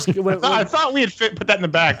Glamour Puss, I thought we had put that in the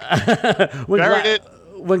back.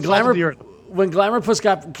 when Glamour Puss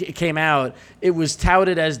came out, it was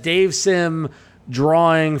touted as Dave Sim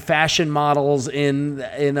drawing fashion models in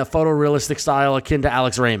a photorealistic style akin to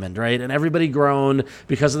Alex Raymond, right? And everybody groaned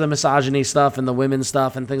because of the misogyny stuff and the women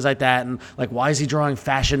stuff and things like that. And like, why is he drawing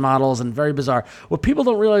fashion models? And very bizarre. What people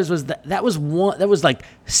don't realize was that was like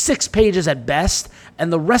 6 pages at best,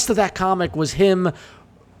 and the rest of that comic was him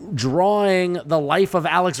drawing the life of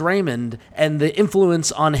Alex Raymond and the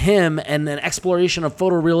influence on him and an exploration of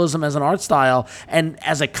photorealism as an art style. And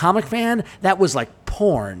as a comic fan, that was like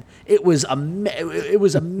porn. It was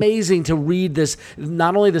amazing to read this,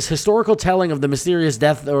 not only this historical telling of the mysterious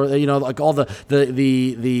death or like all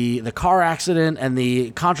the car accident and the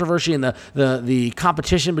controversy and the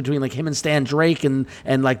competition between like him and Stan Drake and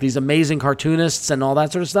like these amazing cartoonists and all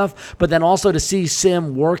that sort of stuff, but then also to see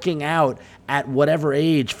Sim working out at whatever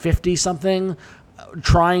age, 50 something,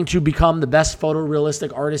 trying to become the best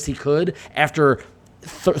photorealistic artist he could after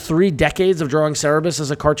 3 decades of drawing Cerebus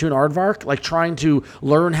as a cartoon aardvark, like trying to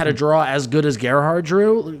learn how to draw as good as Gerhard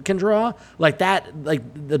can draw. Like that, like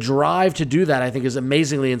the drive to do that, I think is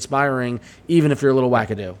amazingly inspiring, even if you're a little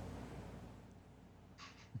wackadoo.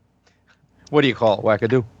 What do you call it,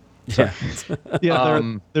 wackadoo? Yeah. Yeah,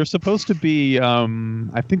 they're supposed to be.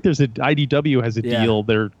 I think there's IDW has a deal.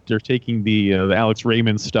 They're taking the Alex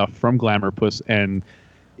Raymond stuff from Glamour Puss, and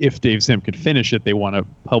if Dave Sim could finish it, they want to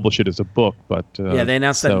publish it as a book. But they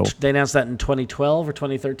announced that. They announced that in 2012 or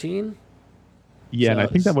 2013. Yeah, so, and I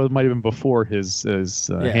think that might have been before his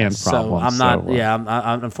hand problem. I'm not.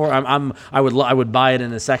 I would buy it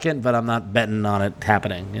in a second, but I'm not betting on it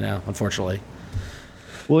happening. Unfortunately.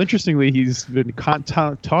 Well, interestingly, he's been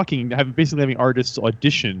basically having artists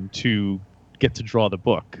audition to get to draw the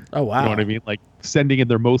book. Oh, wow. You know what I mean? Like sending in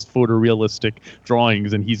their most photorealistic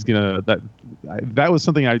drawings, and he's gonna. That was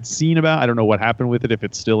something I'd seen about. I don't know what happened with it, if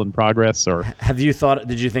it's still in progress or. Did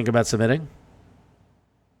you think about submitting?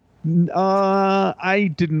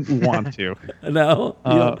 I didn't want to. No,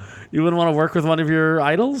 you wouldn't want to work with one of your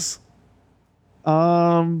idols.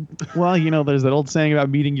 Well, there's that old saying about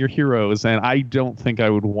meeting your heroes, and I don't think I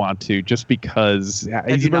would want to, just because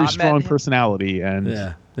he's a very strong personality, and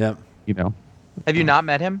yeah. Have you not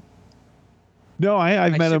met him? No,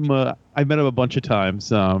 I've met him. I've met him a bunch of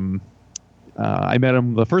times. I met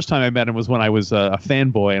him. The first time I met him was when I was a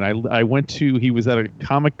fanboy, and he was at a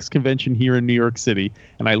comics convention here in New York City,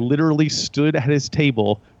 and I literally stood at his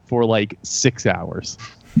table for like 6 hours.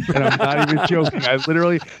 And I'm not even joking. I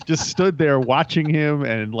literally just stood there watching him,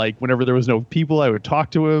 and like whenever there was no people, I would talk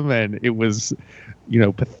to him, and it was,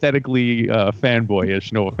 pathetically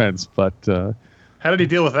fanboyish. No offense, but how did he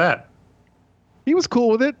deal with that? He was cool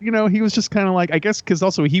with it. He was just kind of like, I guess, because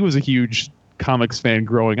also he was a huge comics fan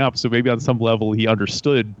growing up, so maybe on some level he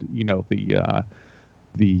understood, the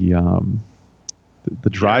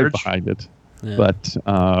drive behind it. Yeah. But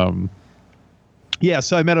yeah,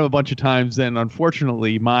 so I met him a bunch of times, and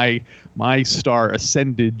unfortunately, my star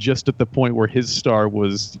ascended just at the point where his star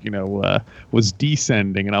was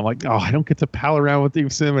descending, and I'm like, oh, I don't get to pal around with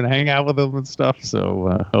Dave Sim and hang out with him and stuff.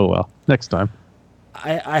 So, oh well, next time.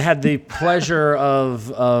 I had the pleasure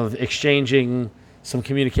of exchanging some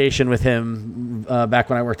communication with him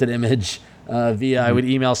back when I worked at Image. I would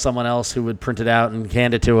email someone else who would print it out and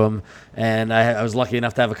hand it to him, and I was lucky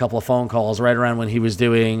enough to have a couple of phone calls right around when he was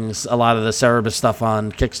doing a lot of the Cerebus stuff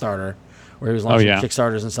on Kickstarter, where he was launching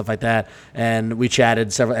Kickstarters and stuff like that. And we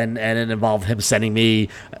chatted several, and it involved him sending me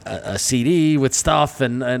a CD with stuff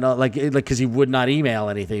and like because he would not email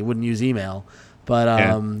anything, he wouldn't use email. But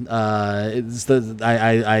I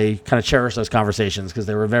kind of cherish those conversations because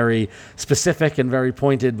they were very specific and very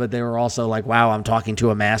pointed, but they were also like, wow, I'm talking to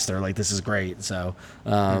a master. Like, this is great. So,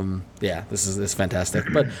 this is fantastic.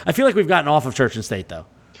 But I feel like we've gotten off of Church and State, though.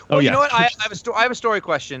 Well, you know what? I have a story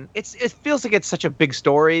question. It feels like it's such a big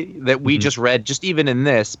story that we just read, just even in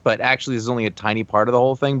this, but actually this is only a tiny part of the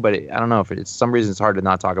whole thing. But I don't know if it's some reason it's hard to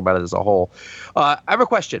not talk about it as a whole. I have a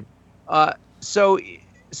question. So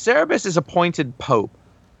Cerebus is appointed Pope,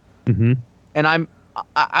 and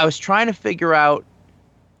I was trying to figure out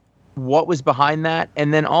what was behind that,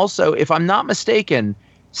 and then also, if I'm not mistaken,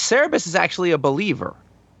 Cerebus is actually a believer.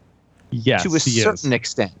 Yes, to a certain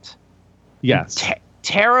extent. Yes.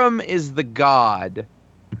 Tarum is the god.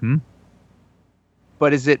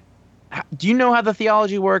 But is it... Do you know how the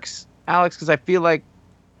theology works, Alex? Because I feel like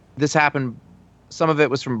this happened... Some of it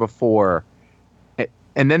was from before.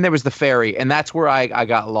 And then there was the fairy. And that's where I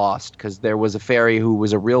got lost. Because there was a fairy who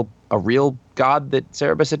was a real god that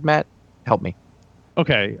Cerebus had met. Help me.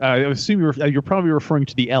 Okay. I assume you're probably referring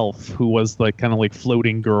to the elf who was like kind of like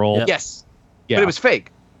floating girl. Yep. Yes. Yeah. But it was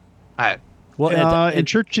fake. Well, in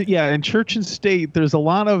Church and State, there's a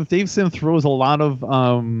lot of Dave Sim throws a lot of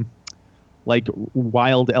like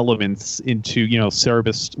wild elements into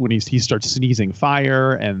Cerebus when he starts sneezing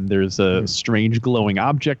fire, and there's a strange glowing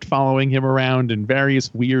object following him around, and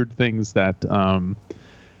various weird things that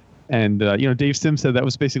Dave Sim said that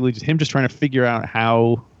was basically just him trying to figure out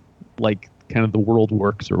how like kind of the world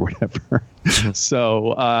works or whatever.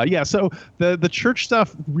 So so the church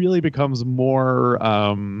stuff really becomes more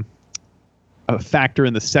a factor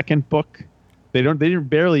in the second book. They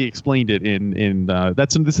barely explained it in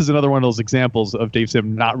this is another one of those examples of Dave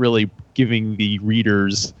Sim not really giving the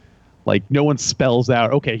readers, like, no one spells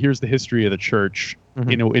out, okay, here's the history of the church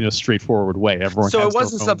in a straightforward way. Everyone so has it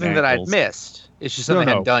wasn't something that I'd missed. It's just something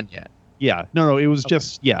I hadn't done yet. Yeah, no, it was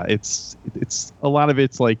just it's a lot of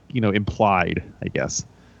it's like implied, I guess,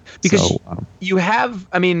 because you have.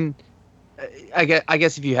 I mean, I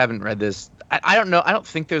guess if you haven't read this, I don't know. I don't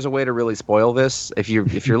think there's a way to really spoil this. If you're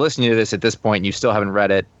listening to this at this point and you still haven't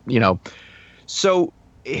read it, So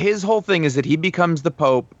his whole thing is that he becomes the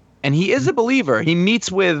Pope, and he is a believer. He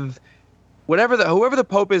meets with whoever the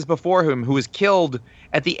Pope is before him, who is killed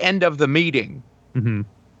at the end of the meeting.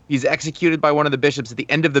 He's executed by one of the bishops at the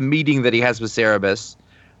end of the meeting that he has with Cerebus.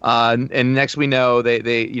 And next we know,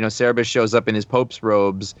 Cerebus shows up in his Pope's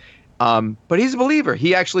robes. But he's a believer.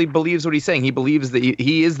 He actually believes what he's saying. He believes that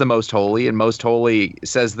he is the most holy, and most holy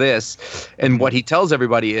says this. And what he tells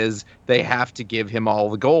everybody is they have to give him all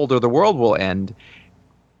the gold or the world will end.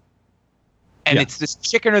 And it's this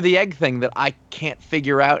chicken or the egg thing that I can't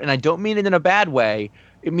figure out. And I don't mean it in a bad way.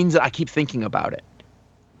 It means that I keep thinking about it.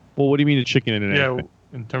 Well, what do you mean a chicken and an egg? Yeah,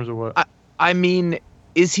 in terms of what? I mean,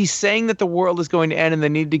 is he saying that the world is going to end and they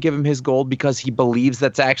need to give him his gold because he believes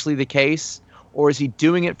that's actually the case? Or is he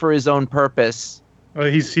doing it for his own purpose?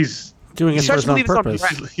 He's doing it for his own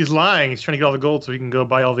purpose. He's lying. He's trying to get all the gold so he can go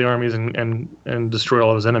buy all the armies and destroy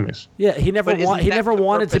all of his enemies. Yeah, he never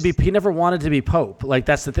wanted to be Pope. Like,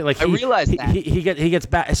 that's the thing. Like, I realized that he gets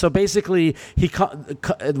back. So basically,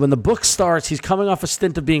 when the book starts, he's coming off a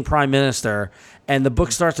stint of being prime minister, and the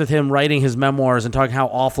book starts with him writing his memoirs and talking how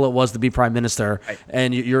awful it was to be prime minister. Right.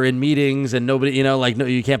 And you're in meetings and nobody,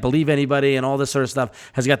 you can't believe anybody and all this sort of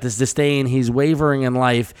stuff. Has got this disdain. He's wavering in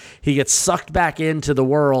life. He gets sucked back into the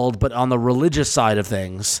world, but on the religious side of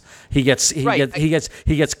things, he gets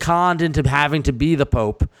conned into having to be the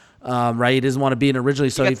Pope. Right, he doesn't want to be in originally,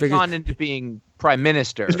 so he figures conned into being prime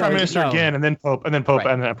minister. He's prime minister again, and then Pope, and then Pope,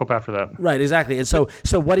 and then Pope after that. Right, exactly. And so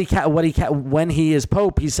when he is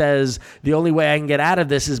Pope, he says the only way I can get out of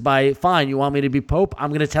this is by, fine, you want me to be Pope? I'm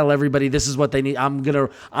going to tell everybody this is what they need. I'm gonna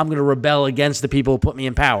rebel against the people who put me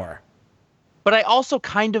in power. But I also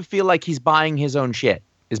kind of feel like he's buying his own shit.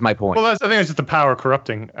 Is my point. Well, I think it's just the power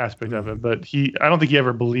corrupting aspect of it. But I don't think he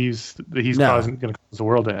ever believes that he's going to cause the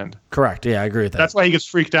world to end. Correct. Yeah, I agree with that. That's why he gets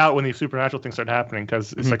freaked out when the supernatural things start happening,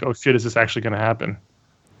 because it's like, oh shit, is this actually going to happen?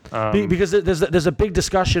 Because there's a big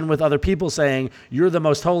discussion with other people saying you're the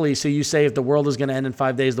most holy, so you say if the world is going to end in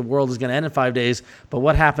 5 days, the world is going to end in 5 days. But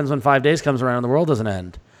what happens when 5 days comes around and the world doesn't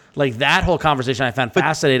end? Like, that whole conversation I found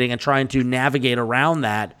fascinating, and trying to navigate around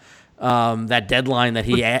that deadline that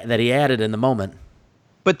he added in the moment.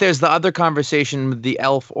 But there's the other conversation with the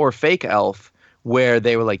elf or fake elf where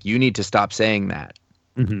they were like, you need to stop saying that.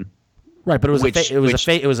 Mm-hmm. Right, but it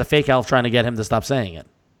was a fake elf trying to get him to stop saying it.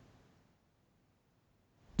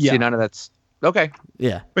 Yeah. See, none of that's okay.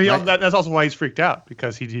 Yeah, but that's also why he's freaked out,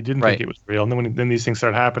 because he didn't think it was real, and then when these things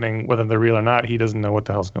start happening, whether they're real or not, he doesn't know what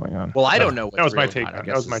the hell's going on. Well, I don't know. That was my take on it.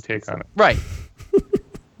 That was my take on it. Right.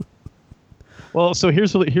 Well, so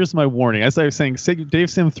here's my warning. As I was saying, Dave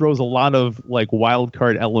Sim throws a lot of like wild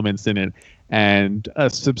card elements in it, and a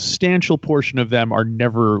substantial portion of them are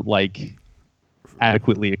never like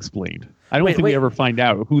adequately explained. I don't think wait. we ever find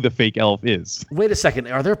out who the fake elf is. Wait a second.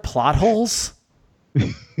 Are there plot holes?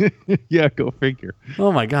 Yeah, go figure.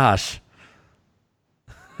 Oh my gosh.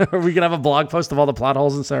 Are we gonna have a blog post of all the plot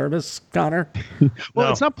holes in Cerebus, Connor? Well,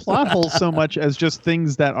 No. it's not plot holes so much as just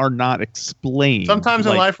things that are not explained. Sometimes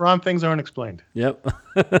in Like, life, Ron, things aren't explained. Yep.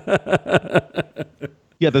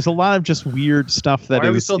 yeah, there's a lot of just weird stuff that Why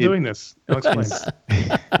are we is- still doing this? Don't explain.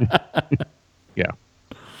 Yeah.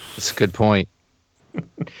 That's a good point.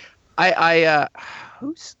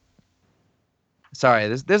 Who's sorry,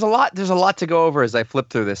 there's a lot to go over as I flip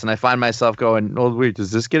through this, and I find myself going, oh wait,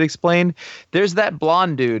 does this get explained? There's that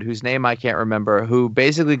blonde dude whose name I can't remember, who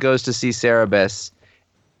basically goes to see Cerebus.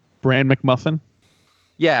 Bran McMuffin.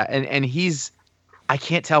 Yeah, and he's, I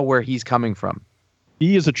can't tell where he's coming from.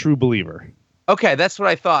 He is a true believer. Okay, that's what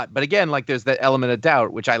I thought. But again, like there's that element of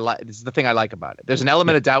doubt, which I like. This is the thing I like about it. There's an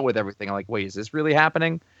element of doubt with everything. I'm like, wait, is this really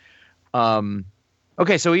happening?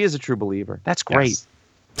 Okay, so he is a true believer. That's great. Yes.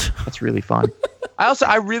 That's really fun.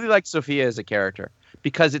 I really like Sophia as a character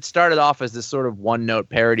because it started off as this sort of one-note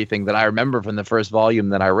parody thing that I remember from the first volume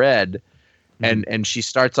that I read. And she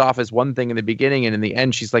starts off as one thing in the beginning, and in the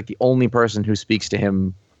end, she's like the only person who speaks to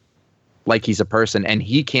him like he's a person. And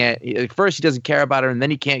he can't. At first, he doesn't care about her, and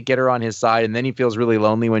then he can't get her on his side, and then he feels really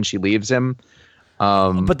lonely when she leaves him.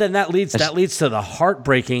 But then that leads to the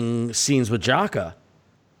heartbreaking scenes with Jaka.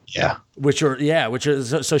 Yeah. Which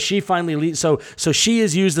is so she finally leaves. So she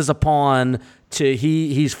is used as a pawn to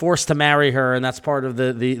he's forced to marry her, and that's part of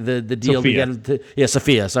the deal. Sophia. To get him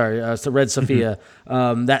Sophia. Sorry, Red Sophia.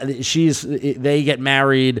 They get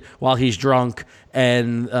married while he's drunk,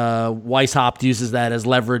 and Weishaupt uses that as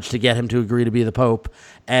leverage to get him to agree to be the Pope.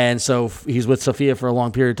 And so he's with Sophia for a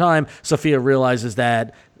long period of time. Sophia realizes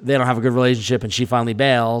that they don't have a good relationship, and she finally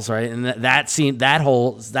bails, right? And that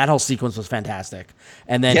whole sequence was fantastic.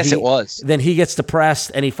 And then Yes, it was. Then he gets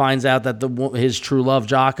depressed, and he finds out that his true love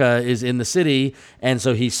Jaka is in the city, and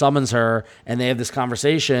so he summons her, and they have this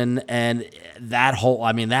conversation, and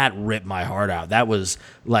that ripped my heart out. That was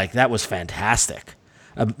fantastic.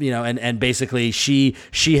 And basically she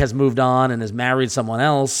has moved on and has married someone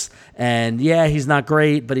else, and yeah, he's not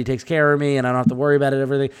great, but he takes care of me, and I don't have to worry about it,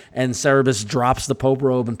 everything. And Cerebus drops the Pope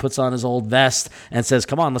robe and puts on his old vest and says,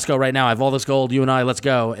 "Come on, let's go right now. I have all this gold. You and I, let's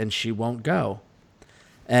go." And she won't go.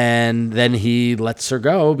 And then he lets her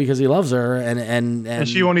go because he loves her, and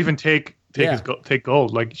she won't even take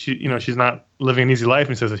gold. Like she's not living an easy life,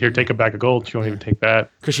 and he says, "Here, take a bag of gold." She won't even take that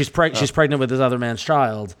because she's pregnant with this other man's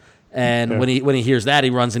child. And when he hears that, he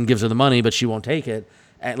runs and gives her the money, but she won't take it.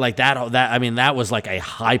 And like that was like a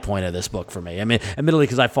high point of this book for me. I mean, admittedly,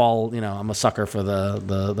 because I'm a sucker for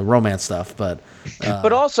the romance stuff, but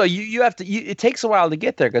also you have to. It takes a while to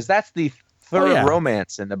get there because that's the third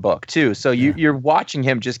romance in the book too. So you're watching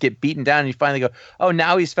him just get beaten down, and you finally go, "Oh,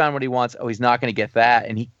 now he's found what he wants. Oh, he's not going to get that,"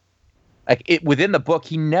 and within the book,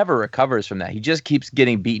 he never recovers from that. He just keeps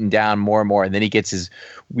getting beaten down more and more, and then he gets his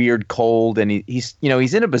weird cold, and he's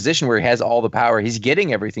in a position where he has all the power. He's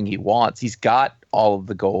getting everything he wants. He's got all of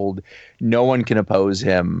the gold. No one can oppose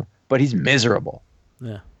him, but he's miserable.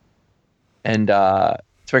 Yeah, and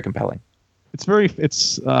it's very compelling. It's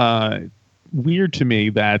weird to me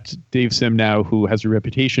that Dave Simnow, who has a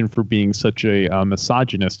reputation for being such a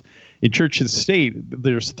misogynist, in Church and State,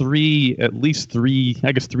 there's at least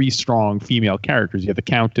three strong female characters. You have the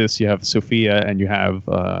Countess, you have Sophia, and you have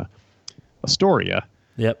Astoria.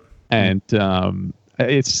 Yep. And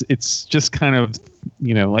it's just kind of,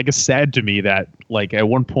 I guess sad to me that like at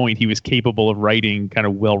one point he was capable of writing kind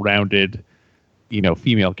of well-rounded,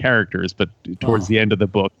 female characters, but towards the end of the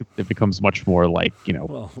book, it becomes much more like,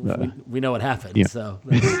 we know what happened. Yeah. So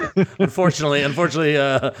unfortunately,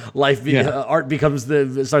 life, art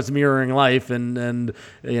starts mirroring life, and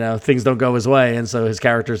things don't go his way, and so his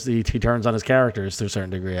characters, he turns on his characters to a certain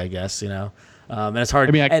degree, I guess. And it's hard.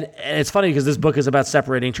 I mean, and it's funny because this book is about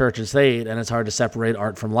separating church and state, and it's hard to separate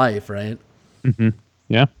art from life, right? Mm-hmm.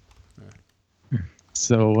 Yeah.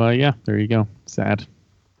 So there you go. Sad.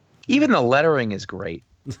 Even the lettering is great.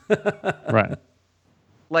 Right.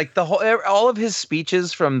 Like all of his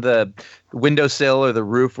speeches from the windowsill or the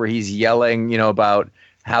roof where he's yelling, about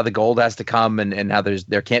how the gold has to come and how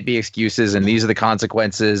there can't be excuses and these are the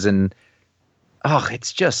consequences. And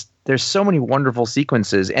it's just, there's so many wonderful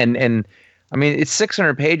sequences. And I mean, it's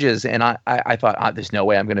 600 pages, and I thought, there's no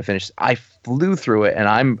way I'm going to finish. I flew through it, and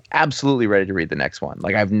I'm absolutely ready to read the next one.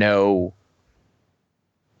 Like I'm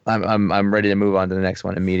ready to move on to the next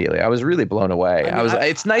one immediately. I was really blown away.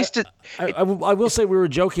 It's nice to. I will say we were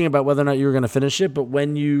joking about whether or not you were going to finish it, but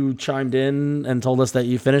when you chimed in and told us that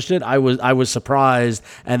you finished it, I was surprised,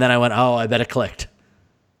 and then I went, "Oh, I bet it clicked."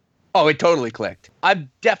 Oh, it totally clicked. I'm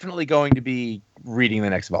definitely going to be reading the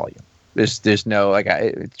next volume. There's no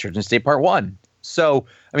Church and State Part 1. So,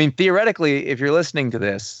 I mean, theoretically, if you're listening to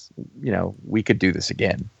this, we could do this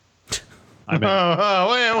again. I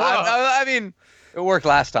mean, it worked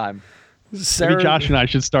last time. Maybe Josh and I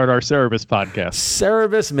should start our Cerebus podcast.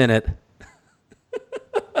 Cerebus Minute.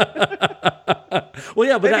 Well,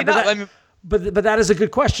 yeah, but that is a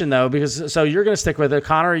good question though, because so you're going to stick with it.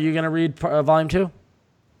 Connor, are you going to read volume 2?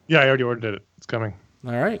 Yeah, I already ordered it. It's coming.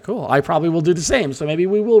 All right, cool. I probably will do the same, so maybe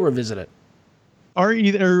we will revisit it. Are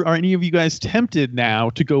any of you guys tempted now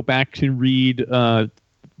to go back to read the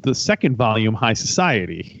second volume, High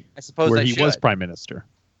Society, I suppose where I he should. was prime minister?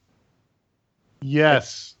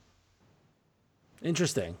 Yes.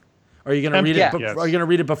 Interesting. Are you going to read it? Yes. Are you going to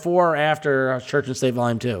read it before or after Church and State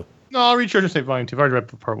Volume 2? No, I'll read Church and State Volume 2. I've already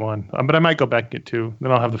read Part 1. But I might go back and get 2.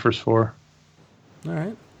 Then I'll have the first 4. All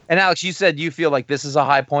right. And Alex, you said you feel like this is a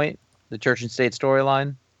high point, the Church and State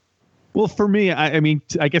storyline? Well, for me, I mean,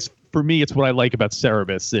 I guess for me, it's what I like about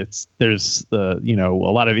Cerebus. There's a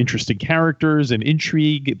lot of interesting characters and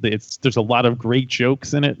intrigue. There's a lot of great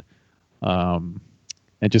jokes in it.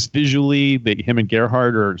 And just visually, him and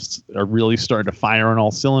Gerhard are really starting to fire on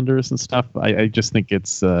all cylinders and stuff. I just think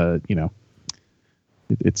it's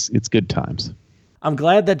it's good times. I'm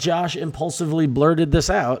glad that Josh impulsively blurted this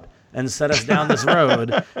out and set us down this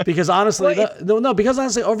road, because honestly,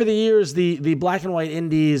 over the years, the black and white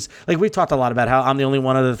indies, like we talked a lot about how I'm the only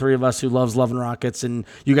one of the three of us who loves Love and Rockets, and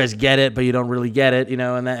you guys get it, but you don't really get it,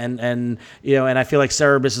 and I feel like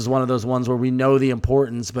Cerebus is one of those ones where we know the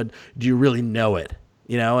importance, but do you really know it?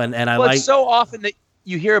 It's so often that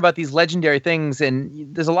you hear about these legendary things,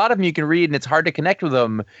 and there's a lot of them you can read, and it's hard to connect with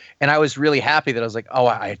them. And I was really happy that I was like, oh,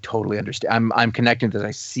 I totally understand. I'm connecting to this.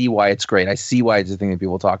 I see why it's great. I see why it's a thing that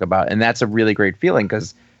people talk about, and that's a really great feeling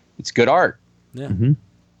because it's good art. Yeah,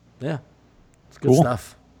 yeah, it's good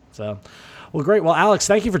stuff. So, well, great. Well, Alex,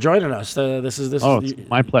 thank you for joining us. This is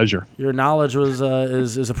my pleasure. Your knowledge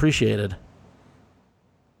is appreciated.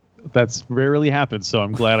 That's rarely happens, so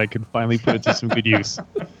I'm glad I could finally put it to some good use.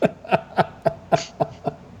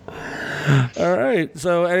 All right.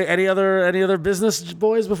 So, any other business,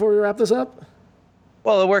 boys, before we wrap this up?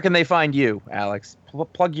 Well, where can they find you, Alex?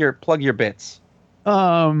 Plug your bits.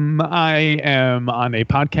 I am on a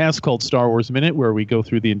podcast called Star Wars Minute, where we go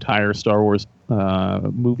through the entire Star Wars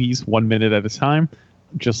movies 1 minute at a time,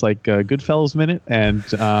 just like Goodfellas Minute, and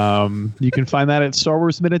you can find that at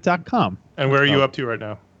StarWarsMinute.com. And where are you up to right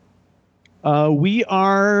now? We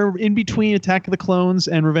are in between Attack of the Clones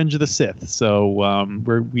and Revenge of the Sith. So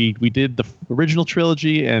we did the original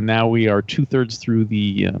trilogy, and now we are 2/3 through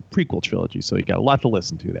the prequel trilogy. So you got a lot to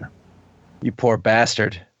listen to there. You poor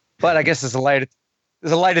bastard. But I guess there's a light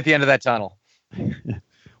at the end of that tunnel.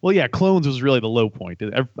 Well, yeah, Clones was really the low point.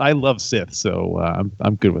 I love Sith, so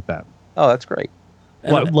I'm good with that. Oh, that's great.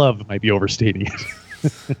 Well, love might be overstating it,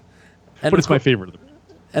 but it's my favorite.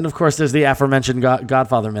 And of course, there's the aforementioned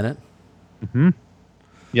Godfather Minute. Mm-hmm.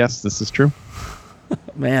 Yes, this is true.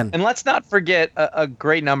 Man. And let's not forget a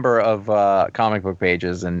great number of comic book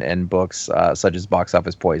pages and books such as Box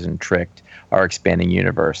Office Poison, Tricked, Our Expanding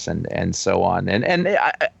Universe, and so on. And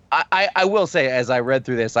I will say, as I read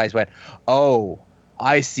through this, I went, oh,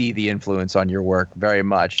 I see the influence on your work very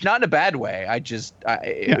much. Not in a bad way.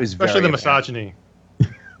 It was especially very the misogyny.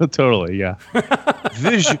 Totally, yeah.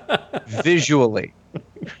 Visually.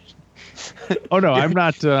 Oh no, I'm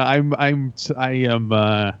not. I'm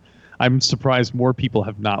surprised more people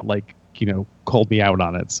have not called me out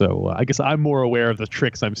on it. So I guess I'm more aware of the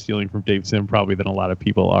tricks I'm stealing from Dave Sim probably than a lot of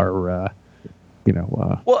people are.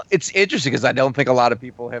 Well, it's interesting because I don't think a lot of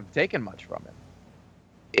people have taken much from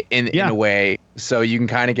it in a way, so you can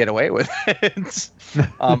kind of get away with it.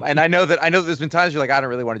 And I know there's been times you're like, I don't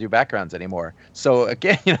really want to do backgrounds anymore. So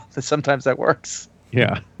again, sometimes that works.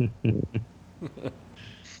 Yeah.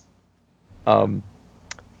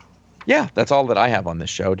 Yeah, that's all that I have on this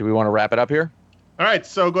show. Do we want to wrap it up here? All right,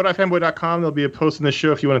 so go to ifanboy.com. There'll be a post in the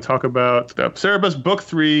show if you want to talk about Cerebus Book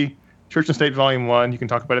 3, Church and State Volume 1. You can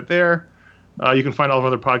talk about it there. You can find all of our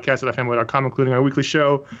other podcasts at ifanboy.com, including our weekly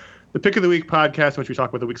show, the Pick of the Week podcast, in which we talk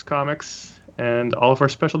about the week's comics, and all of our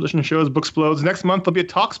special edition shows, Booksplodes. Next month, there'll be a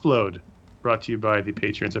Talksplode brought to you by the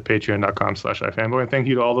Patreons at patreon.com/ifanboy. And thank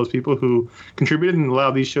you to all those people who contributed and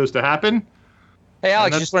allowed these shows to happen. Hey,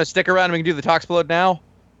 Alex, you just want to stick around and we can do the Talksplode now?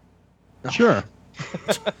 Sure.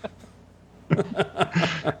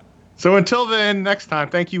 So until then, next time,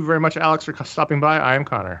 thank you very much, Alex, for stopping by. I am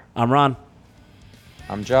Connor. I'm Ron.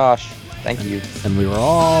 I'm Josh. Thank you. And we were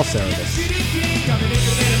all Cerebus.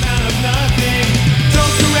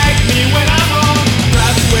 Don't correct me when I'm wrong.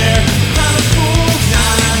 That's where